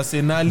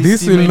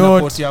this will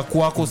not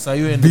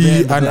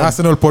be an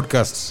Arsenal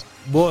podcast.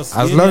 boss.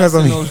 As long as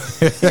I'm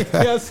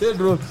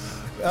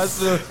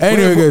Arsenal.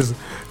 Anyway, guys.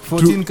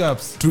 14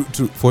 caps.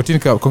 To 14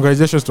 cup.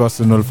 Congratulations to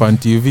Arsenal Fan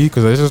TV.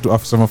 Congratulations to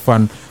Arsenal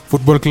Fan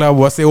Football Club.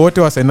 Wase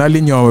wote wa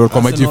Arsenal nyo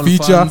kwa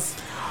majificha.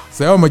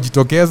 Sasa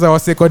wamejitokeza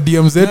wase kwa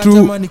DM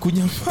zetu.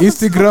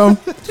 Instagram,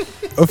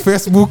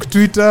 Facebook,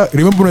 Twitter.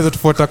 Remember unaweza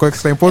tufuata kwa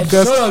Extra Time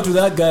Podcast. Shout out to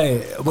that guy.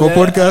 Kwa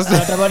podcast.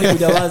 Anatamani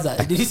kujawaza.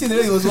 Did you see the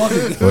way he was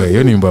walking? Oye,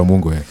 hiyo ni mba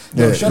Mungu.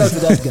 No, shout out to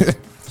that guy.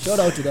 Shout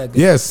out to that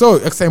guy. Yes, so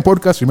Extra Time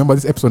Podcast, remember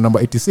this episode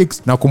number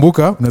 86. Na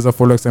kumbuka, unaweza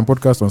follow Extra Time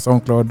Podcast on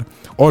SoundCloud,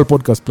 all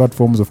podcast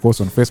platforms, of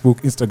course, on Facebook,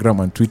 Instagram,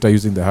 and Twitter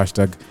using the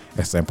hashtag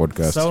Extra Time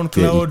Podcast.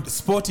 SoundCloud,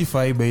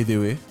 Spotify, by the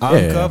way.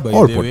 Anchor, by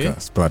all the way.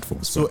 podcast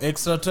platforms. So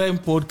Extra Time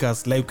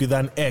Podcast, like with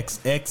an X.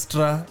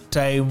 Extra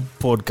Time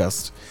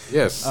Podcast.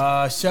 Yes.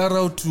 Shout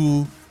out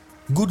to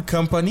Good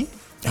Company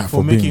Yeah,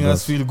 for being making with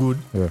us feel good,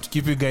 Yeah. to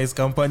keep you guys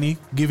company,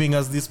 giving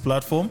us this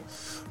platform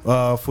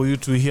for you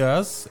to hear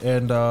us.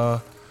 And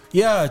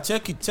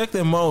check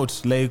them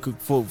out. Like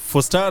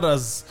for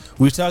starters,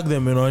 we tag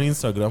them on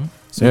Instagram,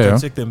 so you can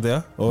check them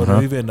there,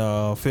 or even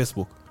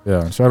Facebook.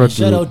 Yeah,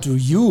 shout out to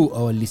you,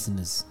 our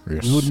listeners.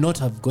 Yes. We would not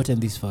have gotten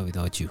this far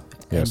without you.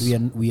 Yes.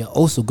 And we are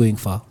also going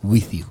far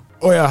with you.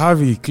 Oh yeah,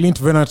 Harvey, Clint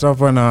Venat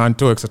hapa na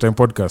Anto Extra Time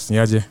Podcast.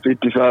 Niaje?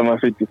 Fiti sana.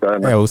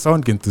 Yeah,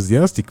 usound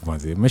enthusiastic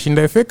manze.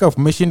 Umeshinda FA Cup,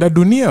 umeshinda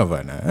dunia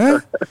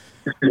bana.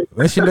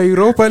 Umeshinda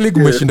Europa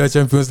League, umeshinda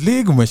Champions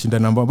League, umeshinda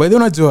number. By the way,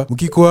 unajua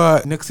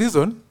mkikuwa next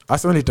season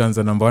Arsenal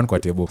itaanza number 1 kwa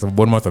table. Sababu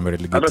Bournemouth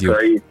wamerelegatiwa.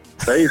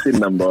 Sahi si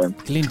number 1.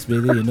 Clint,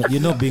 baby, you're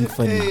not being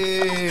funny.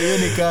 Hiyo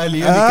ni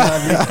kali.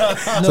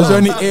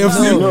 So ni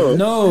AFC.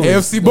 No.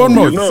 AFC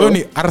Bournemouth. You know. So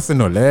ni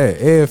Arsenal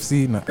AFC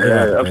na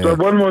After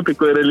Bournemouth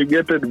iko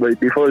relegated by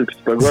default,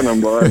 tutakuwa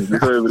number 1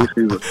 before every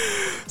season.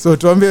 So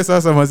tuambie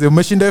sasa maze,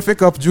 umeshinda FA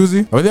Cup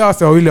juzi. Wale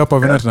wase wawili hapa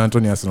Venat na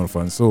Anthony Arsenal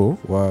fans. So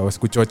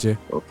wasikuchoche.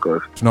 Of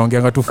course.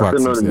 Tunaongeanga tu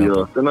facts.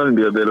 Arsenal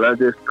ndio the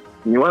largest,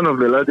 ni one of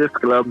the largest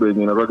club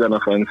yenye inakuwa na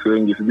fans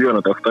wengi. Sijui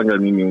wanatafutanga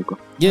nini huko.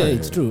 Yeah,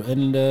 it's true.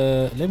 And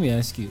let me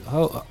ask you,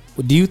 how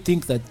do you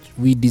think that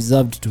we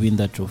deserved to win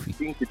that trophy? I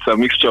think it's a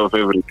mixture of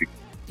everything.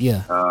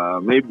 Yeah.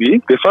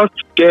 Maybe the first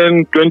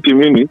 10-20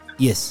 minutes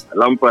Yes.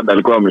 Lampard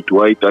alikuwa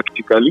ametuwai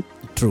tactically.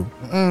 True.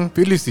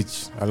 Pulisic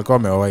alikuwa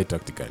amewai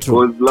tactically.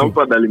 Because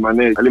Lampard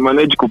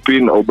alimanage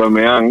kupin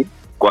Aubameyang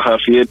kwa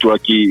half yetu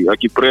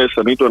akipress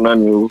anaitwa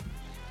nani huyu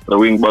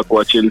wing back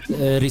wa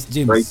Chelsea. Reece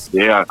James. Right?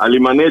 Yeah,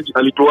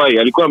 alituwai,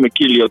 alikuwa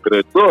amekill your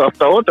threat. So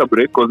after water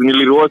break, cause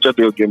niliwatch at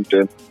your game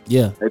 10.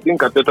 Yeah. I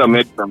think Arteta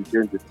made some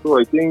changes. So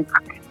I think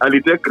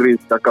alitake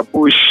risk,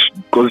 akapush,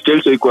 cause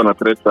Chelsea iko na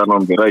threat sana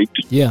on the right.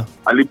 Yeah.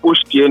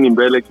 Alipush Tierney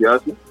mbele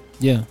kiasi.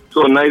 Yeah.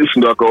 So Niles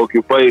ndo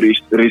akaoccupy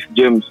Reece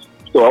James.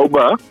 So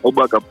Auba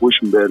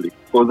akapush mbele.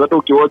 So hata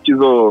ukiwatch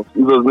hizo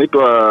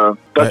zinaitwa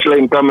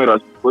touchline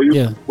cameras. Kwa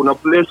hiyo kuna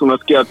place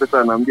unasikia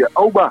Arteta anaambia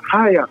Auba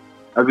haya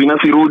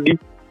azinasirudi.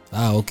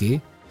 Okay.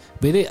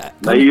 But I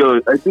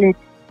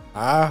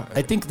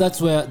think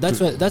that's where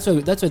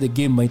the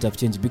game might have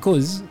changed,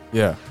 because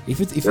if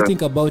you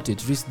think about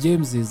it, Reece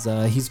James is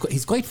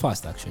he's quite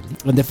fast actually,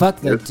 and the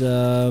fact that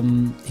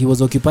he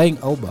was occupying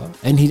Auba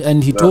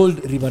and he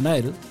told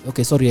Rivanile,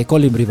 okay, sorry, I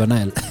call him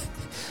Rivanile.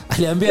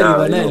 Aliambia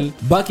Rivanile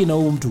back in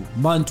mtu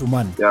man to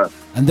man,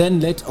 and then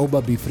let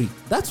Auba be free.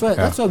 That's why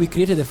we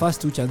created the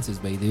first 2 chances,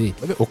 by the way.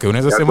 Okay,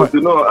 unaweza sema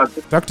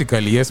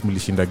tactically yes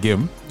mlishinda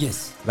game.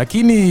 Yes.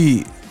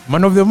 Lakini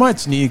man of the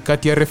match ni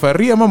kati ya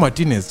referee ama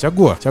Martinez.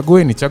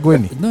 Chagueni.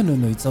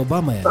 No, it's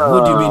Obama.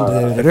 What do you mean?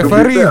 The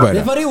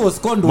referee was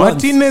conned once.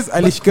 Martinez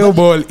alishika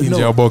ball in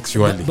your box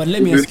surely. But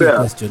let me ask you a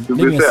question.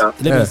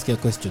 Let me ask you a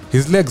question.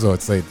 His legs are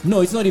outside.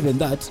 No, it's not even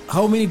that.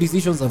 How many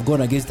decisions have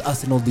gone against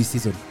Arsenal this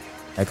season?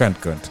 I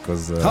can't count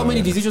because how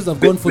many decisions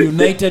have gone for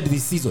United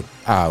this season?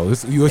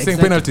 You were saying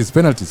penalties.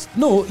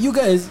 No, you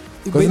guys,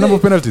 because the number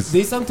of penalties.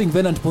 There's something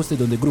Venant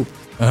posted on the group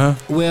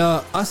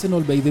where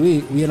Arsenal, by the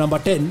way, we are number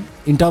 10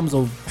 in terms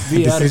of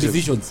VAR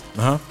decisions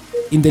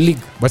in the league.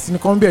 But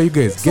sinakwambia you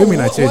guys, game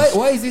ina change.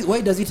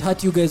 Why does it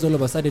hurt you guys all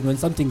of a sudden when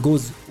something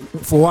goes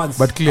for once?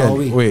 But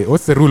clearly, wait,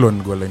 what's the rule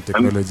on goal line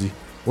technology?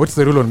 What's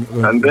the rule on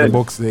the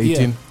box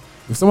 18? Yeah.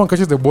 If someone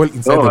catches the ball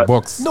inside the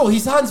box. No,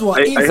 his hands were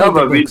inside I have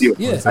the a box. video.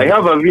 Yeah. I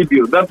have a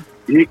video that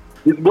his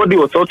body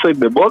was outside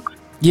the box.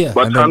 Yeah.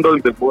 But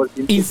handled the ball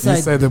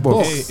inside the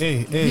box.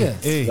 Hey.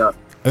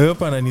 I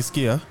hope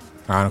ananisikia.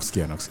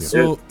 Nakusikia.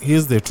 So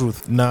here's the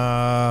truth.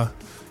 Nah,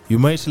 you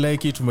might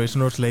like it, you might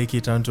not like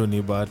it,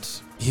 Anthony,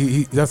 but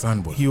that's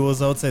handball. He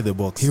was outside the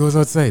box. He was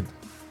outside.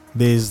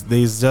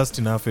 there's just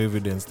enough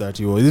evidence that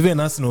he was. Even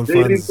Arsenal They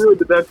fans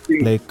reviewed that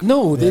thing. like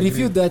No, they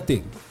reviewed that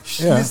thing.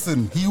 Yeah.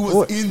 Listen, he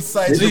was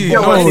inside Gee, the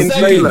box. no, He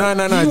G.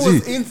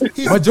 was in,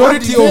 his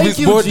Majority body, of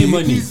his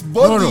body. his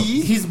body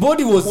His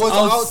body was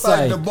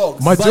outside the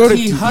box. Majority. But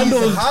he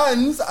handled. His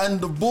hands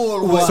and the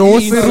ball were So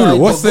what's the inside rule? the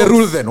What's the box.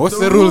 rule then? What's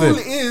the rule then?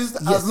 is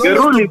Yes. as long The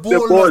rule as is the the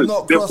ball ball. does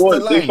not The cross ball. the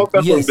They line.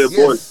 focus Yes. on the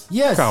ball.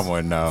 Yes. Come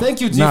on now.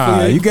 Thank you, G. Nah,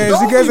 for you guys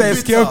Don't are be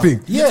escaping.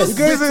 bitter. Yes. You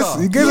guys Bitter.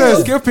 are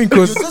escaping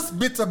You're because just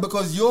bitter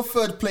because your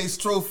third place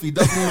trophy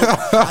doesn't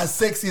look as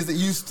sexy as it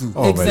used to.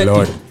 oh Exactly. my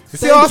lord. You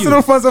see Thank how you.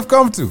 Arsenal fans have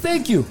come to.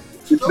 Thank you.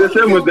 It's the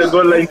same with the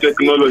goal line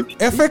technology.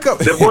 FA Cup.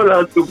 The ball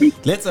has to be.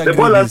 let's The agree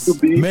ball has this.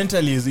 to be.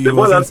 Mentally he The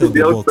ball was has to inside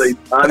be the box.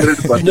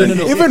 outside 100%.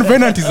 No. Even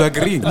Venant is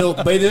agreeing. No,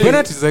 by the way.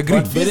 Venant is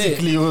agreeing. But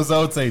physically he was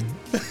outside.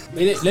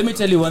 Let me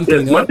tell you one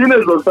Yes, thing.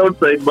 Martinez was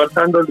outside but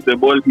handled the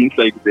ball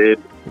inside the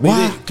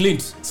head.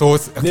 Clint. So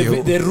what's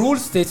okay? The rule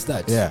states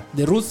that. Yeah.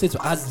 The rule states,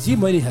 as G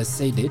Money has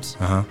said it,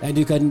 and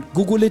you can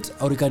Google it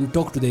or you can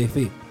talk to the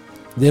FA.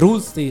 The rule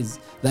says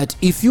that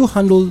if you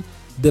handle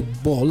the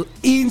ball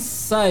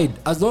inside,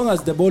 as long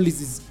as the ball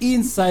is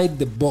inside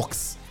the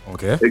box,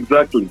 Okay.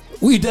 Exactly.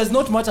 it does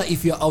not matter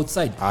if you're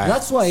outside. Aye.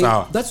 That's why.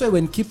 Sawa. That's why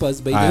when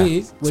keepers, by Aye. the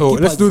way, when So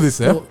keepers, let's do this,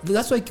 eh? no,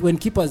 that's why when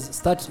keepers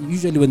start,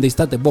 usually when they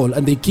start the ball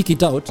and they kick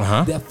it out,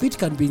 their feet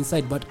can be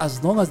inside, but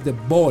as long as the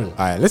ball,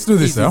 Alright, let's do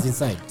this. is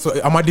inside. So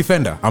I'm a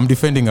defender. I'm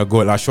defending a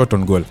goal, a shot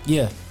on goal.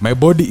 Yeah. My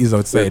body is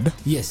outside.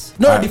 Yes.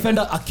 Not Aye. a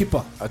defender, a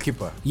keeper. A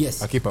keeper.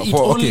 Yes. A keeper. It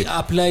For- only okay.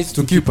 applies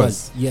To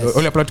keepers. Yes.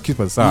 Only apply to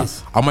keepers. Sir.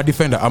 Yes. I'm a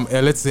defender.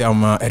 Let's say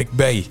I'm Eric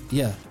Bailly.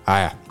 Yeah.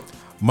 Aya.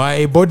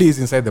 My body is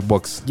inside the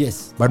box.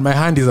 Yes. But my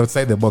hand is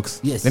outside the box.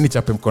 Yes. Then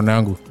ichape mkono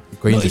yangu.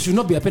 Iko No, nje. it should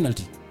not be a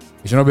penalty.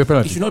 It should not be a It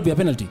penalty. should not be a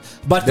penalty.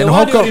 But Then the how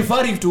one you're come-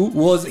 referring to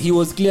was he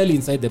was clearly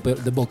inside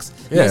the box.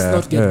 Yeah,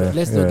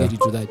 Let's not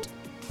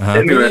yeah.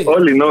 Anyway, Okay.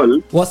 all in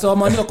all,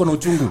 Wasawamani wako na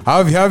uchungu.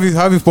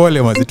 Have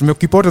pole mazi.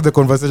 Tumekeep out of the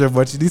conversation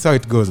but this is how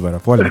it goes bana.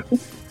 Pole.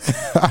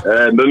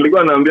 ndo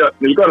nilikuwa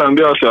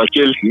naambia wase wa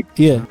Chelsea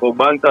Yeah. for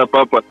banter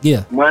papa.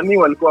 Yeah. Mani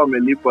walikuwa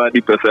wamelipa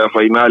hadi pesa ya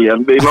finali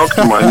and they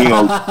knocked Mani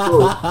out.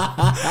 So,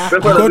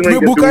 pesa Kwa lazima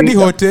tumebuka hadi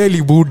ingetumika.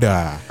 hoteli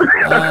buda.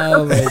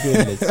 Oh my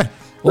goodness. Pesa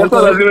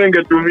Walikuwa lazima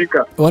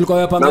ingetumika. walikuwa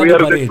Now wamepanga we are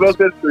the parade.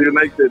 closest to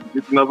United.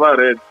 It's never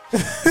red.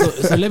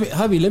 So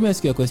let me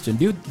ask you a question.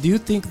 Do you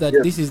think that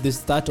this is the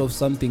start of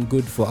something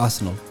good for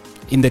Arsenal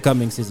in the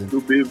coming season?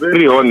 To be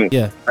very honest,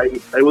 Yeah.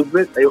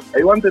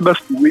 I wanted us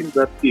to win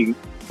that thing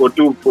for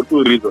two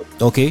reasons.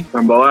 Okay.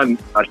 Number one,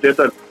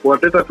 for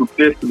Arteta to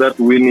test that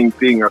winning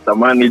thing as a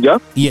manager,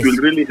 Yes. it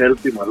will really help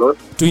him a lot.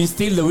 To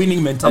instill the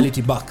winning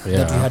mentality back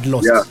that we had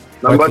lost. Yeah.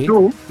 Number Okay.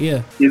 two,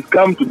 Yeah. he's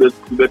come to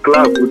the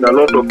club with a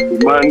lot of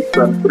demands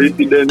and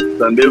precedents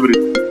and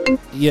everything.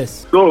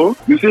 Yes. So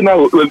you see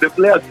now when the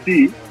players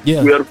see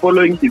Yeah. we are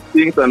following his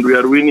things and we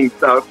are winning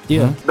stuff.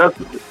 Yeah. That's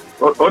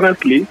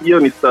honestly hiyo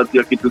ni start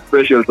ya kitu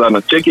special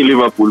sana. Cheki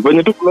Liverpool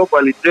when tu Klopp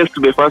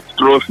alitest the first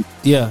trophy.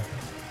 Yeah.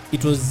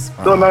 It was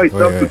So now it's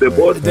up to the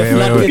board The to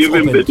floodgates give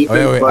him the opened.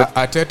 defense. But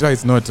Arteta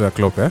is not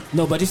Klopp, eh?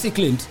 no, but you see,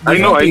 Clint. I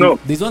know.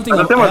 There's one thing I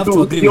Anasema have to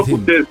tu agree sio with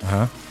him.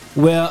 kutest.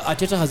 Where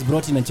Arteta has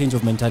brought in a change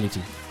of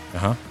mentality.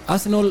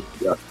 Arsenal,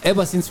 Yeah.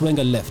 ever since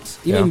Wenger left,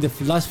 even Yeah. in the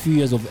last few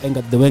years of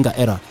the Wenger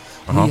era,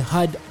 we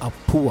had a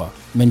poor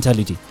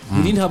mentality.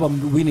 We didn't have a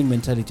winning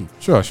mentality.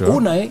 Sure.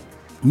 Unai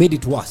made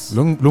it worse.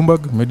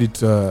 Lumberg made it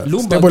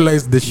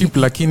stabilize the ship, He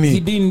lakini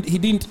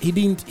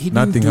didn't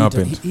Nothing do it.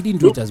 happened. He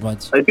didn't do it as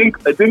much. I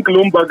think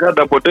Lumberg had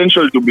the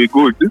potential to be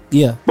good,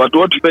 Yeah. but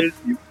what failed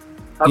is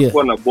Yeah.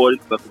 hakuwa na balls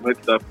that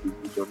make that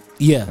decision.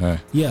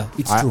 Yeah,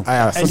 it's true.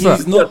 And And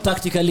he's not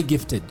tactically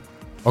gifted.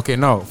 okay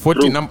now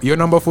 14 your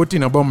number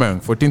 14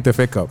 Aubameyang 14th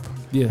FA Cup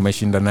Yeah.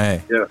 umeshinda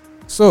naye. Yeah.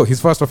 So his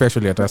first off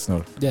actually at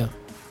Arsenal. Yeah.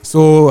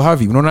 So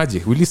Harvey,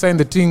 unaonaje? Will he sign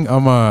the thing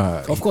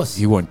ama Of course.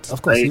 he won't?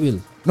 Of course, he will.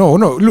 No,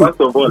 look.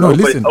 First of all, no,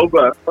 listen.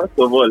 first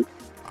of all,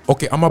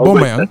 Okay, I'm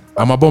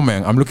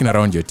Aubameyang. I'm looking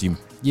around your team.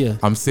 Yeah.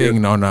 I'm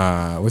saying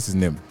now what's his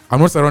name? I'm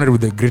not surrounded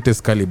with the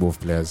greatest caliber of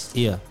players.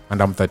 Yeah. And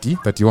I'm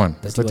 31.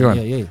 That's 31.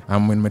 Yeah.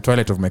 I'm in my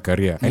twilight of my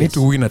career. I need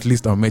to win at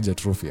least a major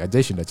trophy.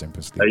 Ajaishinda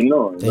Champions League. I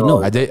know.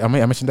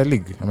 Ameshinda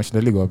league.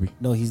 Ameshinda league wapi?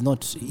 No, he's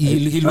not.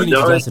 He'll win it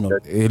with Arsenal.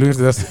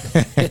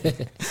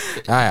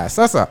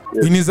 Sasa,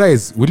 in his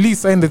eyes, will he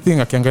sign the thing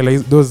akiangalia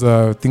those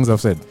things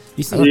I've said?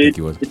 You see, I don't think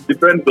he will. It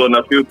depends on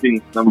a few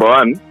things. Number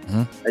one,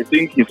 I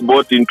think he's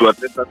bought into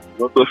Arteta's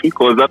philosophy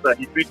because after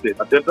he tweeted,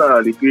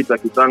 Arteta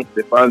retweeted, he thanked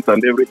the fans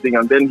and everything,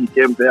 and then he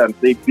came there and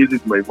said, "This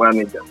is my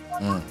manager."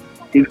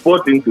 He's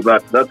bought into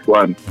that. That's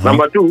one.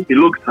 Number two, he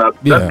looks happy.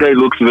 Yeah. That guy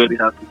looks very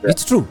happy there.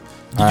 it's true.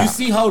 Did you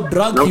see how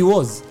drunk he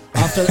was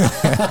after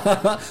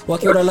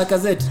wakiona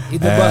Lacazette in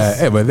the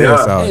bus? But there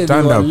Yeah. sawa, Hey,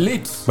 turned they were up.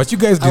 lit. But you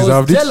guys I was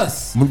deserved it.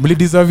 jealous.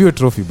 Mlideserve your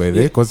trophy by the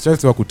way, because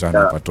Chelsea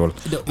wakutana up at all.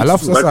 No, it's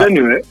Alafu true. But sasa,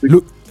 anyway,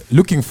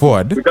 looking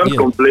forward, we can't Yeah.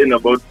 complain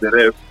about the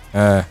ref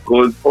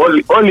because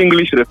all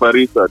English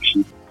referees are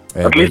shit.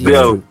 At least they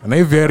are. na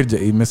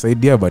hivi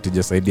imesaidia but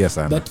ijasaidia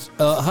sana. But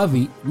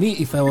Harvey, me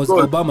if I was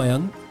Because-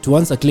 Aubameyang, to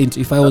answer Clint,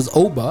 if I was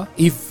Oba,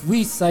 if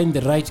we sign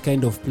the right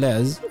kind of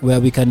players where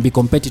we can be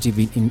competitive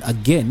in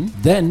again,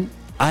 then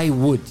I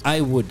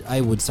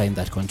would sign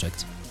that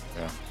contract.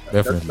 Yeah,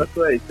 definitely. That's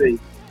why I say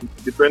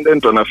it's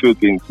dependent on a few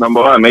things.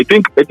 Number one, I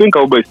think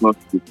Oba is not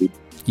stupid.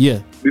 Yeah.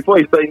 Before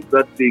he signs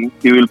that thing,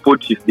 he will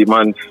put his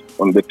demands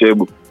on the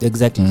table.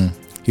 Exactly.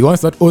 He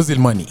wants that Ozil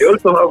money. He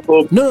also have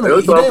hope. No.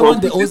 He doesn't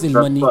want the Ozil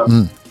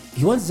money.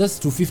 He wants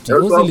just 250.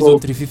 Ozil is on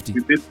 350.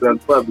 With this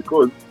transfer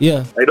because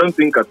I don't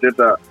think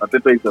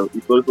Arteta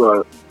is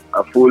also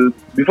a full.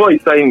 Before he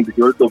signed,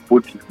 he also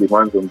put his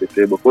demands on the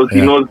table because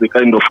he knows the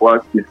kind of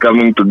work he's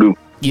coming to do.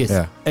 Yes.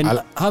 Yeah. And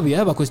Javi, I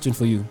have a question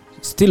for you.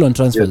 Still on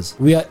transfers,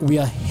 we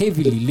are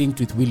heavily linked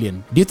with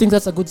Willian. Do you think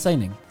that's a good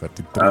signing?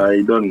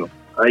 I don't know.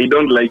 I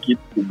don't like it,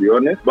 to be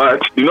honest.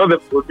 But you know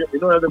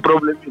what the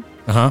problem is?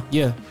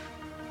 Yeah.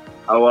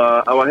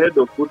 Our head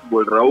of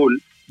football, Raul,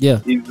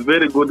 is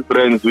very good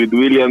friends with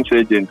William's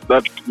agent.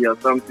 That he has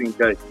something,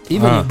 guys.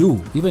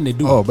 Even they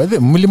do. Oh, but the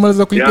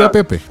mlimaliza kulipia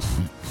Pepe.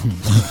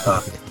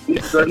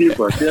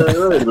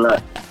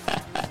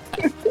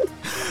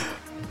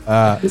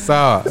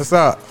 Sawa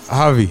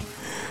Javi.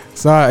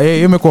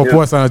 Imekuwa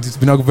poa sana. It's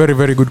been a very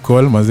very good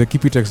call. Maze,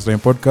 keep it Extra Time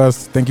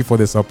Podcast. Thank you for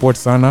the support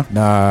sana.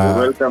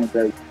 You're welcome,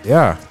 guys.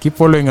 Yeah, keep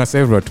following us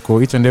everywhere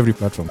to each and every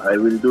platform. I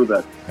will do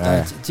that.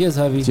 Cheers,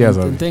 Javi. Cheers,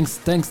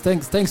 Javi. And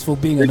thanks for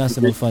being an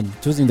Arsenal fan,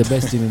 choosing the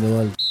best team in the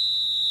world.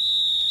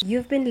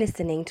 You've been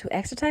listening to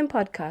Extra Time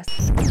Podcast.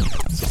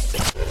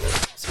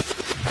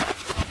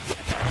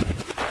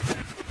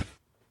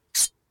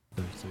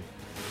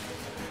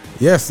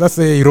 Yes, that's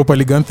a Europa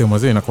League anthem.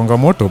 Inakuanga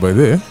moto by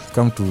the way.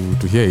 Come to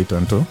hear it,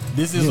 Anto.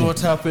 This is what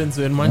happens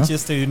when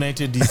Manchester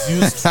United is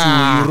used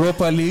to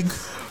Europa League.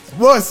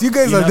 Boss, you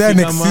guys are there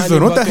next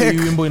season. What the heck?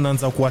 Wimbo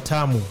inaanza kuwa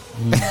tamu.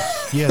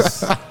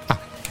 Yes.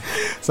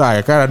 Sorry,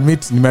 I can't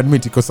admit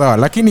iko sawa.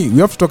 Lakini we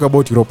have to talk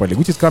about Europa League,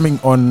 which is coming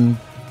on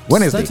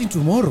Wednesday. Starting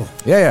tomorrow.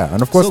 Yeah.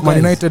 And of course, So Man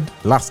guys, United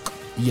last.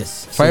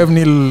 Yes.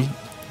 5-0.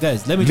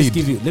 Guys, let me just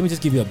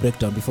give you a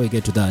breakdown before you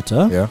get to that.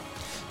 Yeah.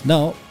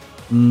 Now,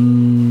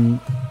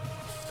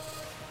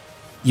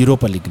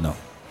 Europa League now.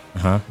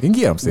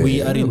 Ingia mse.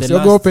 We are in the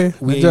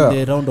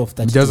round of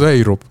 32. Mjazo ya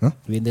Europe, huh?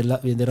 We're in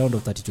the round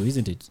of 32,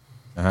 isn't it?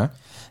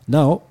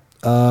 Now,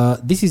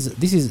 this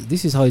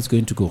is how it's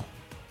going to go.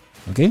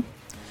 Okay?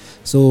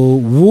 So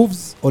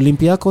Wolves,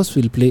 Olympiacos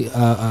will play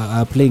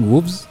are playing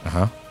Wolves.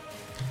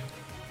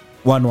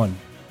 1-1.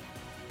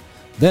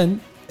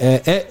 Then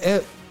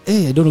I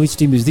don't know which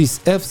team is this.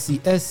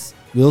 FCS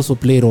will also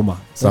play Roma.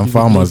 Some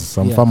farmers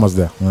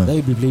there. That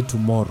will be played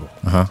tomorrow.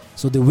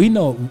 So the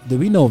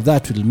winner of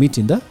that will meet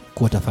in the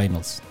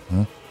quarterfinals.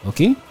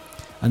 Okay?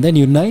 And then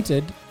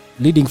United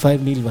leading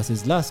 5-0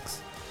 versus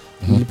Lasks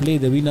will play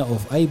the winner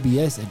of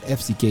IBS and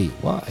FCK.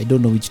 Wow, I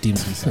don't know which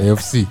teams this are.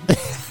 AFC.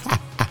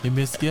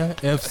 Nimesikia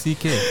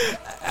FCK.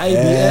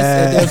 IBS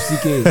and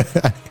FCK.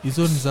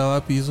 Hizo ni za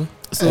wapi hizo?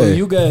 So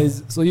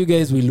you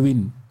guys will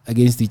win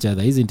against each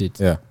other, isn't it?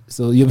 Yeah.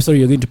 So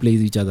you're going to play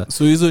each other.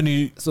 So hizo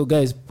ni So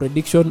guys,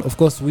 prediction, of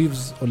course,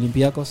 Wolves,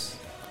 Olympiacos.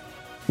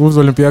 Wolves,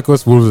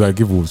 Olympiacos. Wolves, I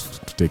give Wolves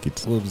to take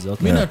it. Wolves,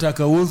 okay. mimi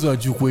nataka Wolves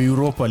wachukue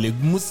Europa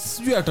League.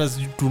 Sijui hata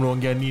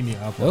tunaongea nini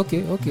hapa.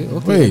 Okay.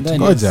 Wait, And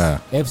then ngoja.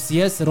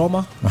 FCS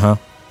Roma.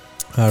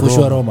 For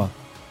Sure Roma.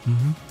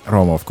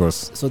 Roma, of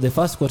course. So the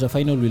first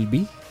quarterfinal will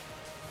be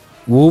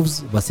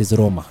Wolves versus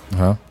Roma.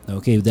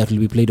 Okay, that will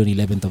be played on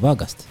 11th of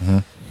August.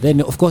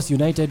 Then, of course,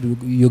 United,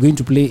 you're going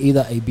to play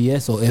either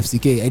IBS or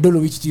FCK. I don't know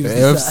which team.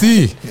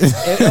 AFC.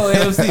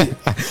 AFC.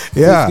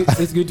 Yeah.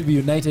 So it's going to be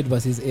United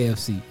versus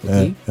AFC.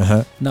 Okay.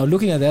 Now,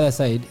 looking at the other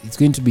side, it's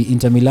going to be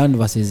Inter Milan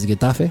versus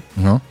Getafe.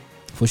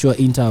 For sure,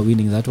 Inter are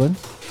winning that one.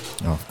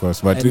 Of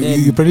course, but And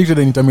then- you predicted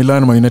an Inter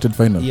Milan Man United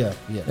final. Yeah.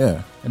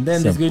 And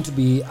then there's going to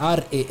be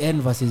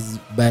RAN versus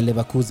Bayer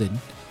Leverkusen,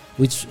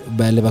 which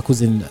Bayer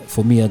Leverkusen,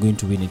 for me, are going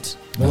to win it.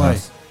 Why?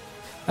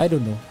 I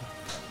don't know.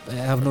 I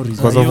have no reason.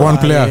 Because of one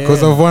player.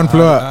 Because of one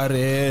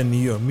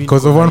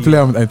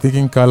player, I'm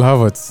thinking Karl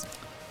Havertz,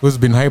 who's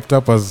been hyped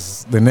up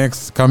as the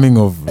next coming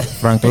of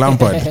Frank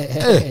Lampard.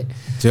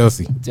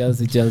 Chelsea.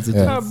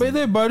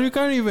 Yeah. But we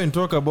can't even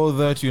talk about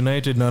that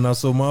United na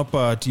nasoma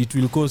hapa it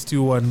will cost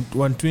you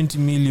 120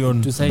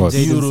 million To sign Boss.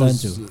 Jadon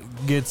euros. Sancho.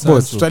 Get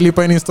Boss, Sancho.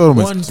 tutalipa in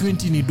installments.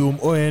 120 ni dom.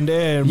 Oh, and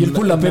You'll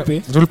pull a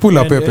Pepe. We'll pull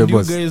a Pepe, and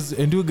boss.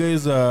 you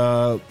guys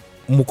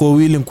mko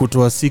willing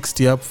kutoa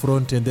 60 up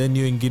front and then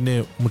you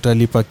ingine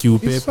mtalipa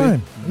kiupepe.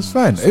 It's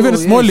fine. So, Even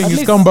yes, Smalling at is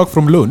least- come back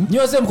from loan.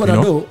 Nyose mko na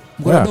You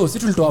do. Si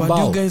tulitoa But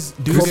you bao. guys,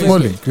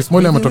 Chris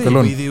Smalling ametoka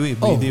loan.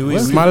 By the way,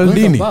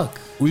 Maldini.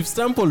 we've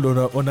stumbled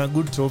on a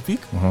good topic.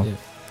 Yeah.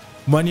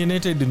 Man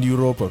United in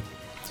Europa.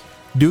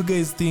 Do you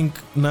guys think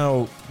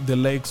now the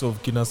likes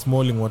of Kina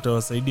Smalling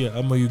watawasaidia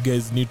ama you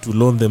guys need to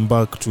loan them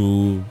back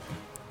to?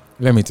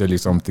 Let me tell you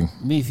something.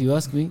 Me, if you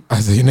ask me,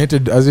 As a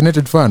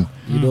United fan,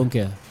 you don't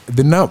care.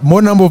 the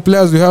more number of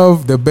players we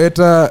have, the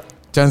better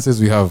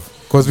chances we have.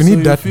 Because we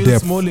need so that you feel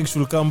depth. Smalling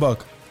should come back.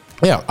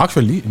 Yeah,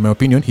 actually, in my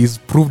opinion, he's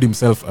proved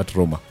himself at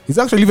Roma. He's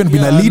actually even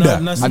been a leader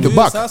na at si the ndio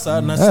back.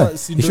 sasa, na Yeah.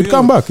 si He ndio should hiyo.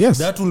 come back, yes.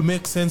 That will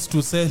make sense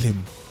to sell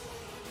him.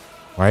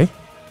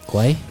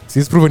 Why?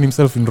 He's proven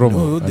himself in Roma.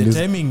 No, the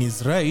timing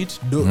is right.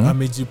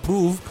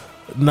 Amejiprove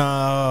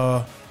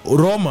na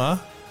Roma.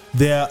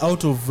 They are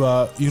out of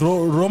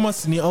Roma.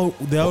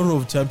 They're out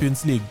of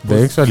Champions League.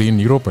 They're actually in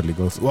Europa League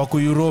also. Wako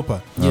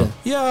Europa.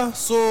 Yeah.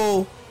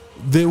 So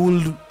they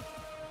will.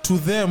 To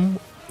them,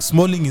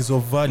 Smalling is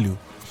of value.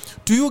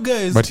 To you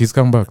guys, but he's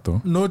come back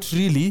though. Not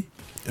really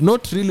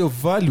of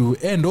value.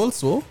 And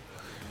also,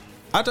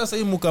 hata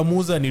sai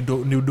mukamuza ni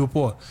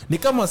udopoa. Ni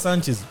kama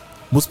Sanchez.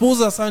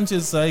 Musposa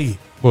Sanchez sahi.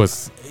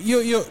 Boss.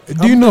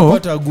 Do you know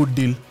what a good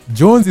deal?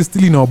 Jones is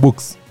still in our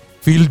books.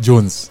 Phil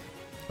Jones.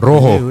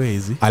 Rojo. Where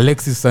is he?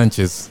 Alexis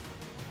Sanchez.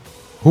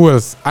 Who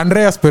else?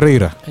 Andreas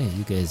Pereira. Hey,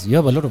 you guys, you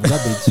have a lot of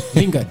garbage.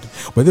 Lingard.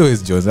 But there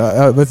is Jones.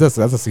 That's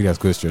a serious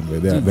question.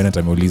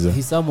 Benetton Oliza.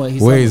 He's somewhere.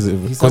 Where is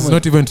it? Because he's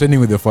not even training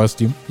with the first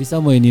team. He's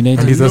somewhere in United.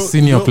 And he's a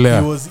senior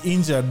player. He was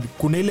injured.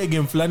 Kuna ile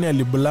game flani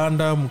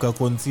aliblanda mka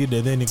concede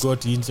and then he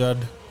got injured.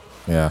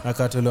 Yeah.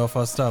 Akatolewa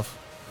first half.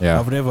 Yeah.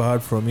 I've never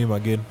heard from him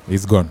again.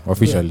 He's gone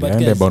officially. Yeah,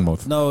 and guys,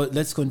 Bournemouth. Now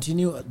let's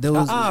continue. There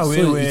was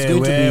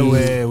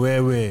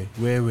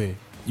wait.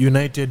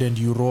 United and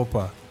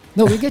Europa.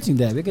 No, we're getting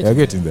there. We're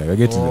getting there.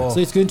 So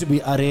it's going to be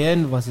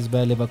Rennes versus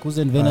Bayer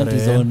Leverkusen. Venant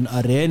is on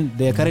Rennes.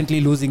 They are currently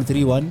losing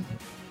 3-1.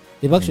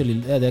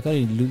 They're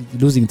currently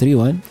losing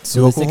 3-1.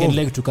 So the second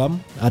leg to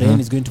come, Rennes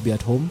is going to be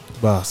at home.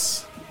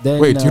 Bas. Then,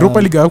 wait, Europa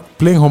League are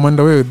playing home and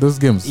away with those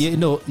games? Yeah,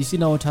 no, you see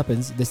now what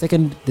happens. The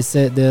second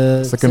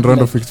round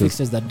of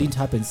fixtures that didn't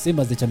happen, same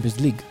as the Champions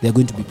League, they're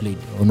going to be played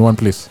on one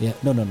place. Yeah,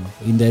 no,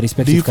 in the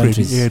respective different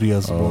countries.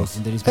 Areas, boss.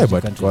 In the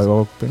respective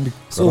countries.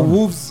 So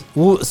Wolves.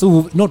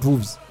 Not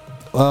Wolves.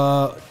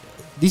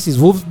 This is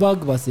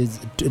Wolfsburg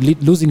versus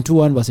losing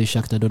 2-1 versus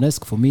Shakhtar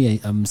Donetsk. For me,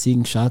 I'm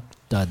seeing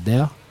Shakhtar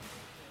there.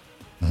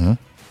 Mm-hmm.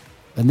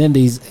 And then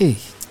there is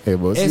Hey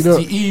boss,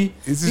 SGE.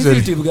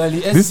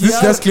 This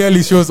just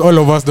clearly shows all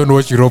of us don't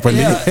watch Europa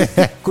League.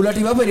 Kuna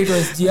timu hapa inaitwa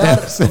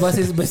SGR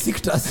versus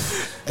Besiktas.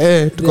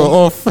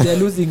 Go off. They're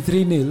losing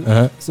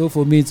 3-0. So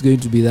for me it's going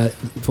to be that.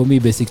 For me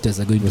Besiktas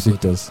are going to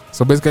go.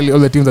 So basically all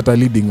the teams that are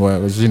leading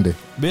were Shinde.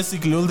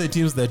 Basically all the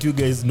teams that you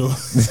guys know.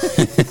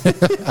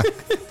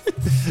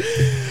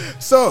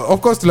 So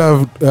of course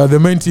we'll have the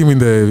main team in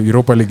the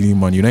Europa League,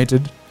 Man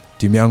United.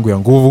 Team yangu ya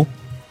nguvu.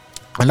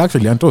 And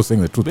actually, Anto was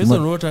saying the truth. Based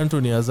on what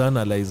Anthony has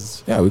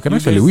analyzed, we can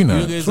actually win.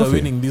 You guys are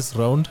winning this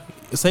round.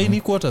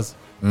 Signing quarters.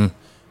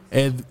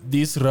 And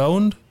this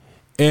round,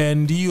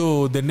 and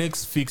the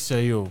next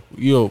fixture,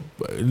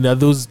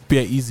 those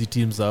pair easy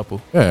teams up.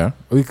 Yeah,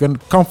 we can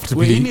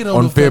comfortably round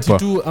on of paper.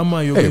 32,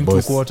 you're going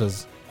to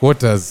quarters.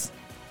 Quarters.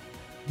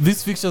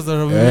 These fixtures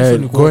are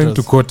going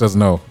to quarters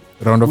now.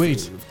 Round of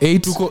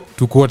 8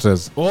 to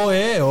quarters.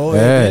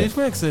 It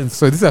makes sense.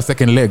 So these are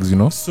second legs,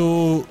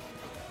 So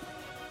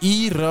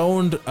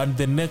round and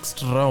the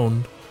next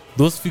round,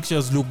 those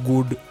fixtures look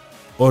good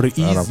or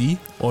easy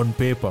on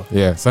paper.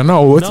 Yeah. So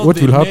now what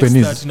will happen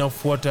is that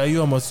inafuata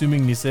hiyo, I'm assuming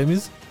ni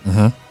semis.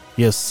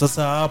 Yes.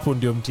 Sasa hapo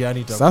ndio mtihani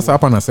itakuwa. Sasa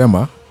hapa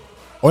nasema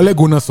Ole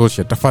Gunnar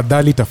Solskjaer,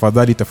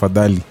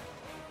 tafadhali.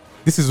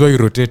 This is why you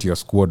rotate your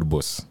squad,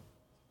 boss.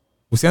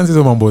 Usianze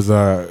hizo mambo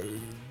za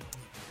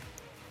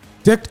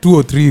take 2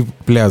 or 3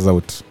 players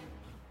out.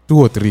 2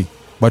 or 3.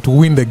 But to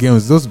win the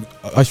games, those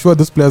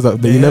players,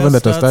 the 11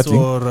 that are starting.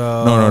 Or,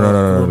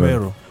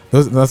 no.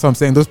 That's what I'm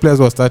saying. Those players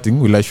who are starting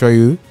will assure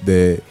you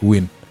the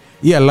win.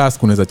 Last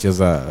kunaweza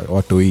cheza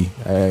watoi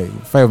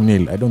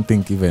 5-0. I don't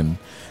think even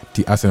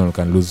Arsenal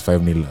can lose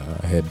 5-0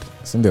 ahead.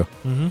 Sindio?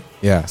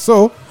 Yeah.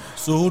 So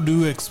who do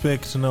you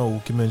expect now?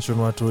 Ukimention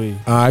watoi.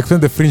 I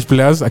expect the fringe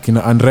players,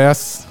 akina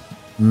Andreas,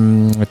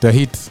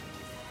 Tahit.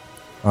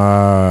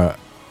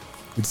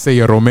 Let's say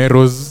your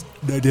Romero's.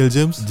 Daniel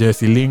James,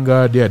 Jesse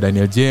Lingard,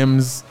 Daniel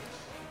James,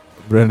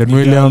 Brandon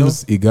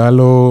Williams,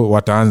 Igalo,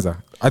 wataanza.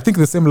 I think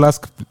the same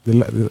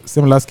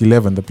last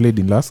 11 that played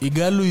in last.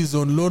 Igalo is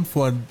on loan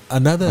for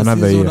another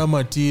season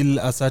year. Till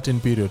a certain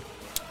period.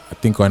 I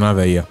think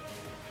another year.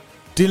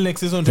 Till next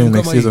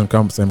season.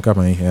 Comes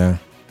yeah.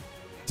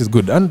 Which is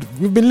good. And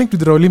we've been linked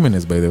with Raul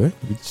Jimenez, by the way,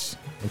 which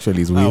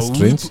actually is weird,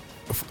 strange.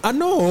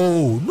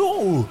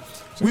 No.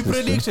 We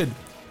predicted.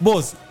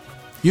 Boss,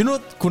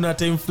 kuna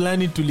time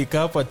flani tulika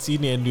hapa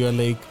chini and you are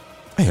like,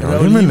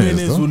 Raul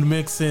Jimenez will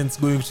make sense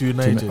going to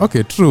United.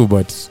 Okay, true,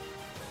 but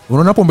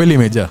unaonapo mbele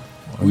imejaa.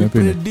 We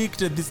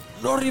predicted this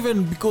not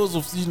even because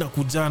of sina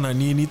kujana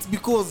nini, it's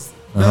because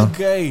that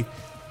guy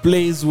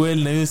plays well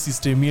na hiyo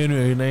system yenu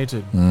ya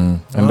United. And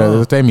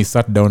the time he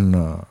sat down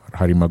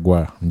Harry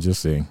Maguire, I'm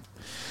just saying.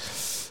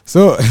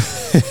 So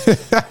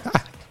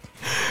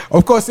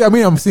of course,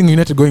 I'm seeing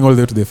United going all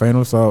the way to the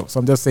final, so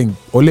I'm just saying,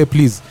 Ole,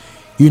 please,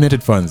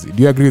 United fans,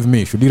 do you agree with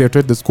me? Should he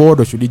rotate the squad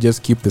or should he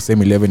just keep the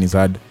same 11 he's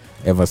had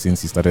ever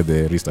since he started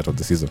the restart of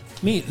the season?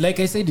 Me, like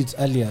I said it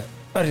earlier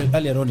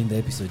on in the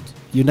episode,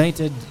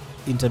 United,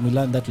 Inter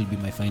Milan, that will be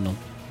my final.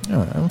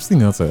 Yeah, I'm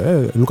seeing also.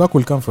 Lukaku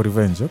will come for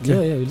revenge.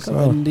 Okay. Yeah, will come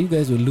and you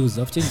guys will lose.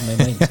 I've changed my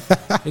mind.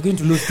 You're going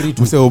to lose 3-2.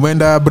 Mse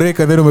umeenda break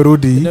and then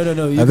umerudi.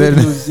 No. You're going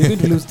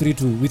to lose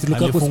 3-2 with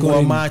Lukaku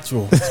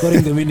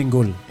scoring the winning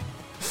goal.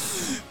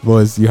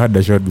 Boss, you had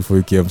the shot before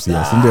you came see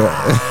us.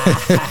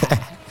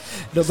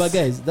 No, but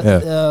guys,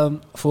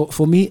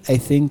 for me, I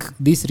think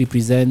this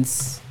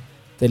represents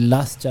the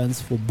last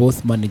chance for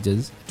both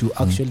managers to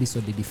actually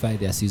solidify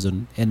their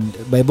season. And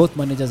by both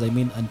managers, I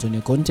mean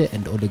Antonio Conte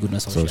and Ole Gunnar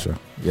Solskjaer.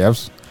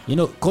 Yes. You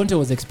know, Conte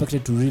was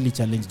expected to really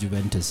challenge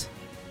Juventus.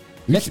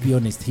 Let's be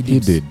honest, he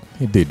did.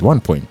 He did 1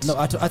 point. No,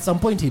 at some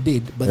point he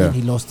did, but then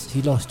he lost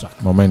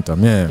track.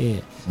 Momentum,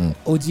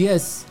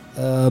 OGS,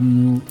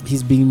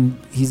 he's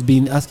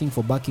been asking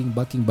for backing.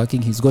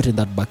 He's gotten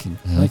that backing.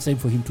 Now it's time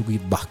for him to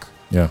give back.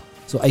 Yeah.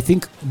 So I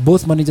think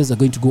both managers are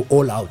going to go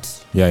all out.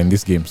 Yeah, in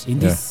these games. In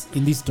this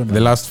tournament. The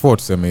last 4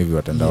 maybe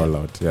went all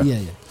out. Yeah.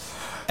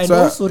 And so,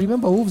 also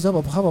remember, Wolves have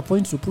a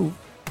point to prove.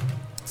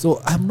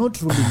 So I'm not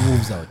ruling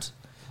Wolves out.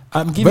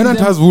 Bennett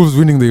has Wolves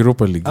winning the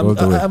Europa League all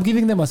the way. I'm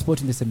giving them a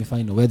spot in the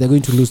semi-final where they're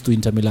going to lose to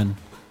Inter Milan.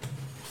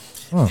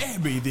 Hey,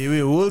 by the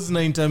way, Wolves na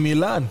Inter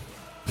Milan.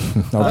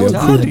 That would be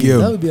a good game.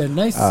 That would be a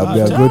nice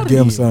good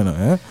game,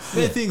 sana.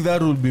 I think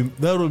that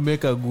will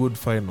make a good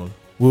final.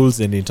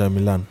 Wolves and Inter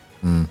Milan.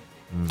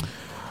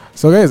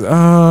 So guys,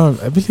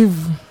 I believe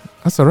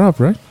that's a wrap,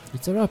 right?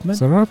 It's a wrap, man.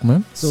 It's a wrap,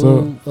 man.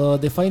 So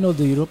the final of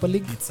the Europa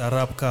League. It's a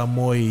wrap,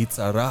 Kamoi. It's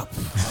a wrap.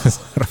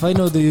 The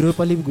final of the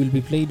Europa League will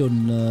be played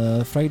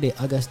on Friday,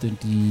 August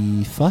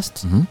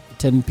 21st,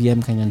 10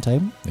 p.m. Kenyan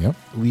time. Yeah.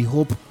 We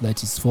hope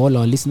that it's for all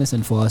our listeners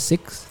and for our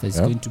sakes. There's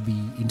going to be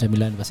Inter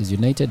Milan versus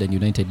United, and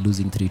United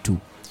losing 3-2.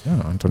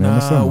 Yeah,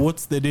 Antonio.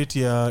 What's the date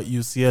here?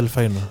 UCL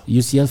final.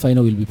 UCL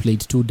final will be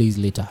played 2 days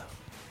later,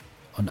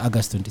 on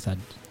August 23rd.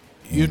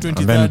 Your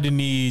 23rd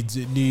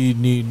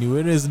ni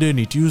Wednesday,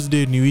 ni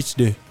Tuesday, ni which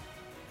day?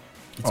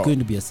 It's going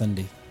to be a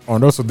Sunday.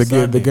 And also the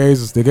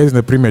guys in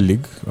the Premier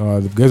League,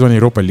 the guys on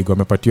Europa League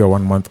wamepatiwa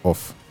 1 month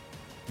off.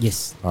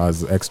 Yes.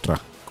 As extra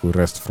to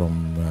rest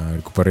from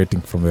recuperating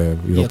from the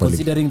Europa League.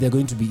 Considering they're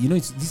going to be,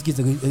 these games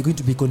are going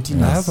to be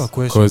continuous. I have a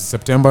question. Because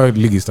September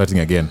league is starting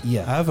again.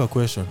 Yeah. I have a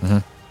question.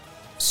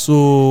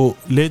 So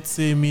let's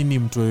say me ni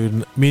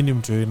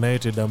mtu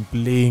United, I'm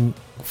playing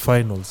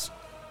finals.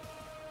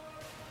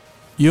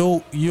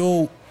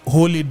 Your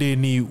holiday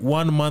ni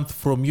 1 month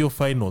from your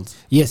finals.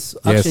 Yes,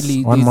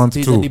 actually 1 month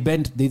too.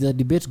 There's a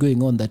debate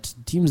going on that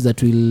teams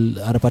that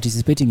are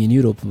participating in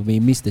Europe may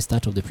miss the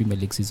start of the Premier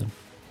League season.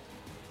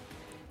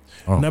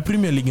 Na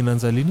Premier League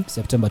inaanza lini?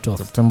 September 12th.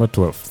 September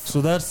 12th.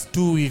 So that's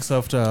 2 weeks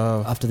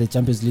after the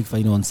Champions League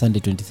final on Sunday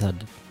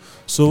 23rd.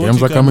 So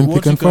what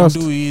you can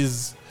do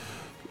is,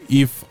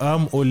 if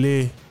I'm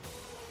Ole,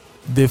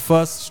 the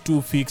first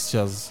 2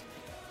 fixtures,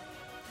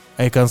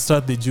 I can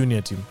start the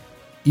junior team.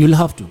 You'll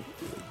have to.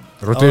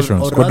 Rotation.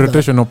 Squad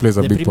rotation plays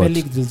a big part. The Premier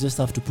League will just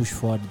have to push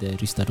forward the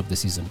restart of the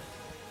season.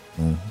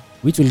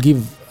 Which will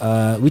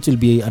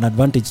be an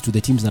advantage to the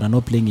teams that are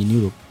not playing in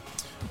Europe.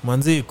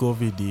 Manze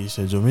COVID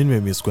isha, Jomin me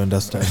miss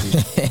understand.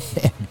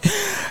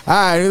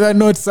 On that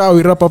note,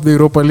 we wrap up the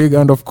Europa League,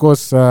 and of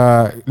course,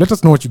 let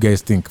us know what you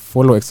guys think.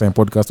 Follow Extra Time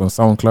Podcast on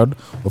SoundCloud,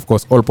 of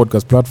course, all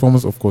podcast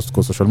platforms, of course,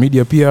 social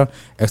media peer,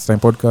 Extra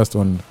Time Podcast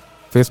on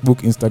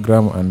Facebook,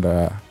 Instagram,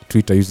 and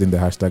Twitter using the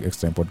hashtag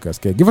Extra Time Podcast.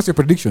 Okay, give us your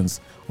predictions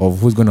of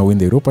who's going to win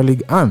the Europa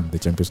League and the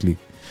Champions League.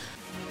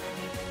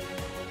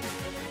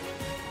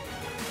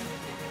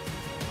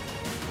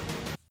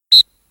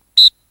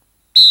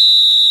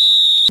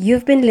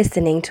 You've been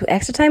listening to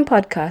Extra Time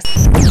Podcast.